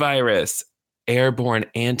antivirus, airborne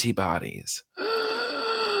antibodies.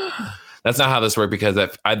 That's not how this works, because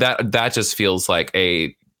that just feels like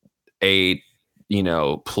a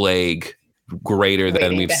plague greater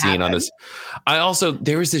than we've seen on this.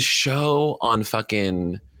 There was this show on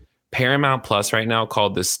fucking Paramount Plus right now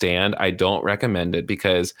called The Stand. I don't recommend it,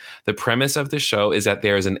 because the premise of the show is that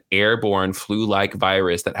there is an airborne flu-like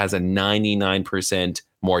virus that has a 99%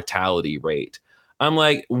 mortality rate. I'm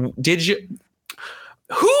like, who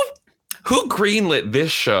greenlit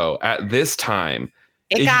this show at this time?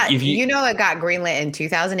 It got greenlit in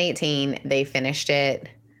 2018. They finished it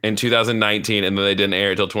in 2019, and then they didn't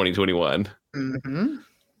air until 2021.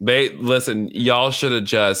 Y'all should have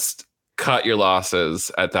just cut your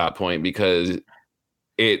losses at that point, because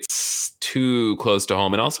it's too close to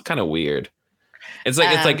home and also kind of weird. It's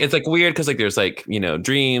like weird because like there's like, you know,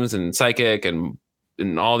 dreams and psychic and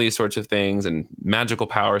all these sorts of things and magical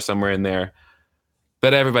power somewhere in there.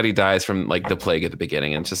 But everybody dies from like the plague at the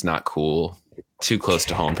beginning, and it's just not cool. Too close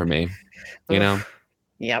to home for me, you know?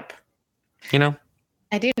 Yep. You know?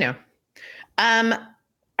 I do know. Our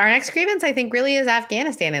next grievance, I think, really is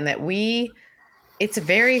Afghanistan, and that it's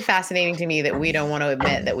very fascinating to me that we don't want to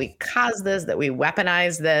admit that we caused this, that we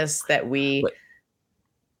weaponized this, that we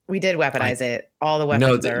did weaponize it. All the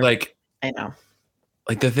weapons are like, I know.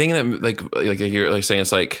 Like the thing that like you're like saying,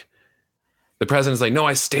 it's like the president's like, no,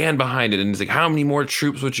 I stand behind it. And it's like, how many more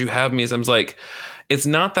troops would you have me? So I'm like, it's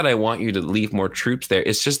not that I want you to leave more troops there.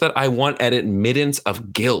 It's just that I want an admittance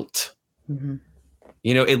of guilt. Mm-hmm.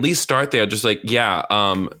 You know, at least start there. Just like, yeah,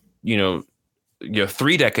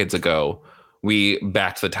 3 decades ago, we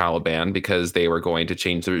backed the Taliban because they were going to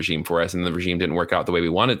change the regime for us, and the regime didn't work out the way we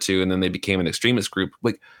wanted to. And then they became an extremist group.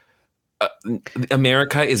 Like,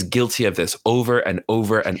 America is guilty of this over and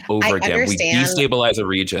over and over again. We destabilize a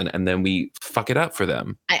region and then we fuck it up for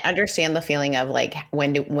them. I understand the feeling of like,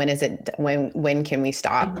 when can we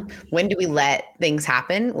stop? When do we let things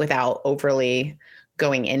happen without overly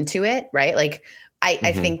going into it? Right. Like,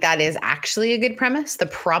 I think that is actually a good premise. The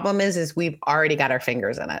problem is we've already got our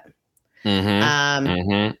fingers in it.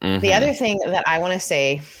 The other thing that I want to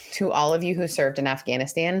say to all of you who served in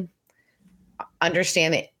Afghanistan,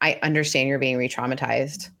 understand that I understand you're being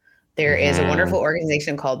re-traumatized. There is a wonderful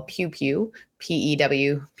organization called Pew Pew,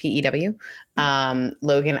 P-E-W,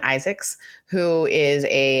 Logan Isaacs, who is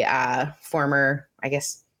a former, I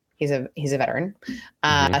guess he's a veteran,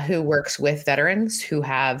 who works with veterans who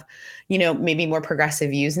have, you know, maybe more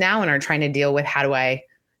progressive views now and are trying to deal with how do I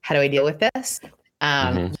deal with this?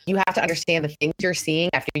 You have to understand the things you're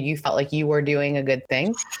seeing after you felt like you were doing a good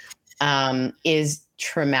thing is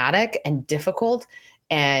traumatic and difficult,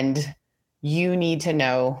 and you need to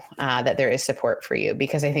know that there is support for you,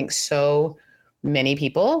 because I think so many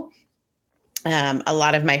people, a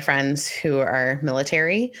lot of my friends who are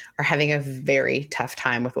military are having a very tough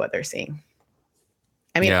time with what they're seeing.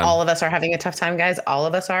 I mean, all of us are having a tough time, guys. All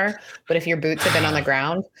of us are. But if your boots have been on the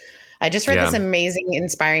ground, I just read this amazing,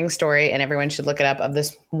 inspiring story, and everyone should look it up, of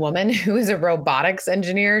this woman who is a robotics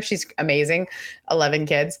engineer. She's amazing. 11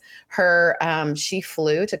 kids. She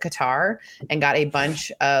flew to Qatar and got a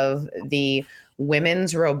bunch of the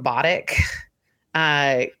women's robotic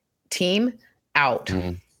team out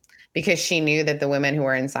because she knew that the women who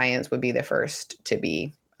were in science would be the first to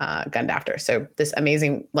be gunned after. So this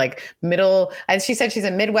amazing, like as she said, she's a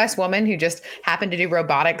Midwest woman who just happened to do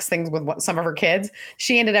robotics things with some of her kids.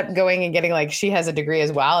 She ended up going and getting, like, she has a degree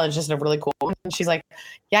as well. And it's just a really cool one. And she's like,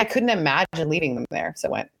 yeah, I couldn't imagine leaving them there.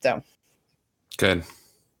 So good.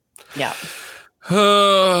 Yeah.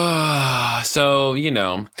 So, you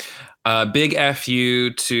know, big F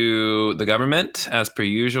you to the government as per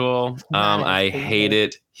usual. I hate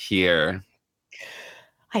it here.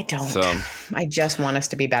 I don't. So, I just want us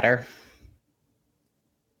to be better.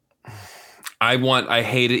 I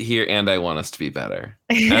hate it here, and I want us to be better.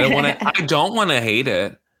 I don't want to hate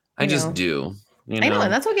it. I just do. You know? I know,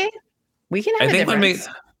 and that's okay. We can have a difference.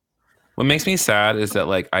 What makes me sad is that,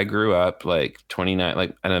 like, I grew up like 29,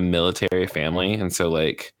 like in a military family, and so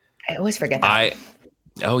like I always forget that.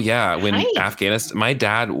 When Afghanistan, my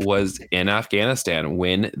dad was in Afghanistan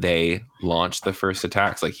when they launched the first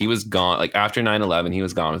attacks. Like, he was gone, like after 9/11, he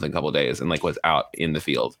was gone within a couple of days and like was out in the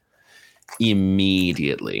field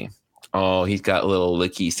immediately. Oh, he's got little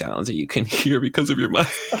licky sounds that you can hear because of your mic.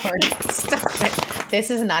 Stop it.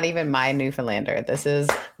 This is not even my Newfoundlander. This is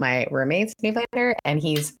my roommate's Newfoundlander, and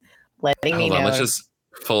he's letting me know. Let's just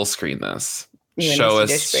full screen this. Show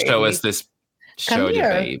us this. Come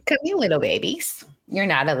here, little babies. You're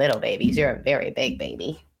not a little baby. You're a very big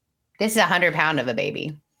baby. This is 100-pound of a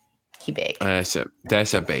baby. He big. That's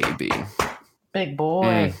a baby. Big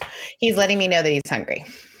boy. He's letting me know that he's hungry.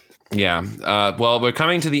 Yeah. Well, we're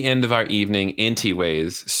coming to the end of our evening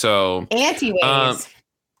anti-ways. So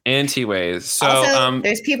anti-ways. So also,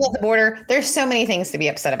 there's people at the border. There's so many things to be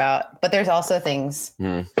upset about, but there's also things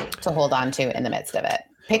to hold on to in the midst of it.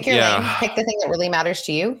 Pick your lane. Pick the thing that really matters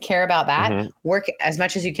to you. Care about that. Work as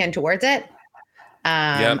much as you can towards it.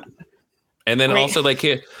 And then also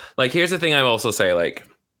here's the thing I will also say, like,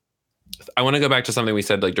 I want to go back to something we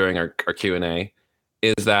said like during our Q&A,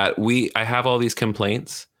 is that I have all these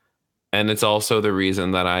complaints, and it's also the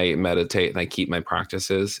reason that I meditate and I keep my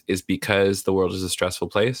practices, is because the world is a stressful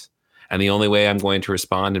place, and the only way I'm going to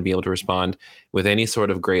respond and be able to respond with any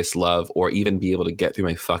sort of grace, love, or even be able to get through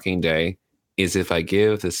my fucking day is if I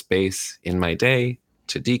give the space in my day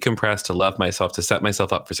to decompress, to love myself, to set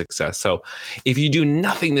myself up for success. So if you do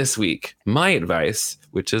nothing this week, my advice,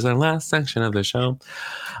 which is our last section of the show.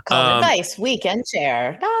 Advice, weekend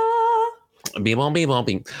share. Beep, beep,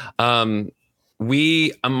 beep.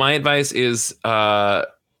 My advice is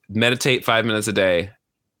meditate 5 minutes a day,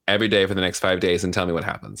 every day for the next 5 days, and tell me what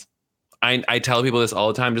happens. I tell people this all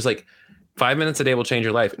the time, just like 5 minutes a day will change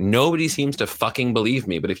your life. Nobody seems to fucking believe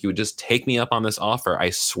me, but if you would just take me up on this offer, I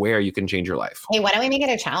swear you can change your life. Hey, why don't we make it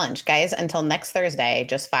a challenge, guys? Until next Thursday,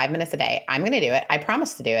 just 5 minutes a day. I'm going to do it. I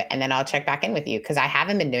promise to do it. And then I'll check back in with you because I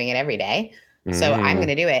haven't been doing it every day. So I'm going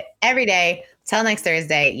to do it every day till next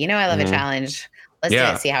Thursday. You know, I love a challenge. Let's do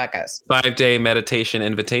it. See how it goes. 5-day meditation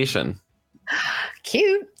invitation.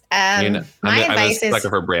 Cute. I'm a sucker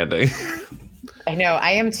for branding. I know.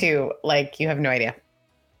 I am too. Like, you have no idea.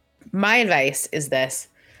 My advice is this.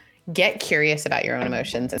 Get curious about your own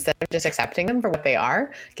emotions. Instead of just accepting them for what they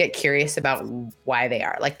are, get curious about why they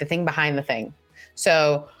are. Like the thing behind the thing.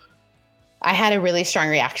 So I had a really strong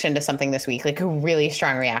reaction to something this week, like a really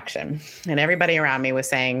strong reaction. And everybody around me was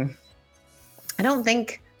saying, I don't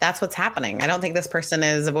think that's what's happening. I don't think this person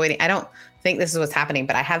is avoiding. I don't think this is what's happening,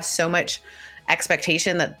 but I have so much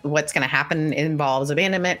expectation that what's going to happen involves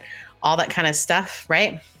abandonment, all that kind of stuff.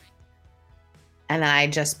 Right. And then I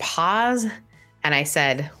just paused and I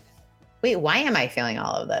said, wait, why am I feeling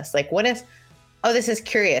all of this? Like, what is, oh, this is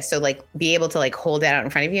curious. So like be able to like hold that out in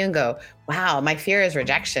front of you and go, wow, my fear is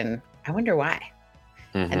rejection. I wonder why.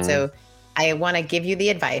 And so I want to give you the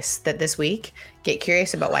advice that this week, get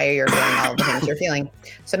curious about why you're feeling all of the things you're feeling.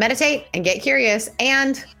 So meditate and get curious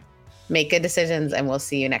and make good decisions. And we'll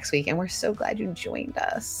see you next week. And we're so glad you joined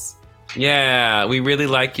us. Yeah, we really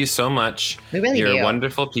like you so much. We really do. You're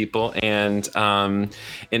wonderful people. And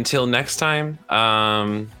until next time,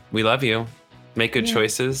 we love you. Make good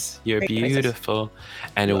choices. You're beautiful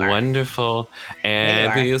and wonderful.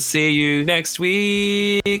 And we'll see you next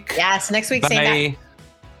week. Yes, next week, Bye.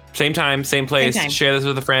 Same time, same place. Share this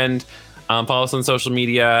with a friend. Follow us on social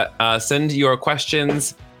media. Send your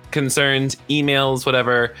questions, concerns, emails,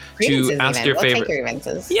 whatever, to ask your favorite. We'll take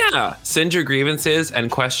grievances. Yeah. Send your grievances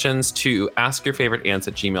and questions to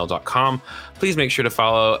askyourfavoriteants@gmail.com. Please make sure to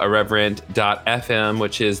follow Irreverent.fm,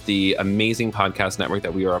 which is the amazing podcast network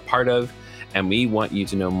that we are a part of. And we want you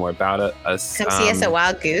to know more about us. Come see us at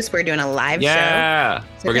Wild Goose. We're doing a live show. Yeah.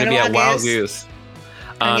 We're going to be at Wild Goose.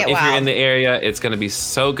 If you're in the area, it's going to be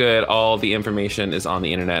so good. All the information is on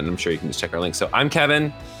the internet, and I'm sure you can just check our link. So I'm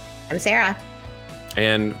Kevin. I'm Sarah.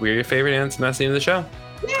 And we're your favorite ants, and that's the end of the show.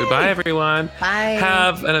 Yay. Goodbye, everyone. Bye.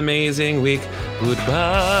 Have an amazing week.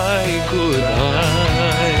 Goodbye.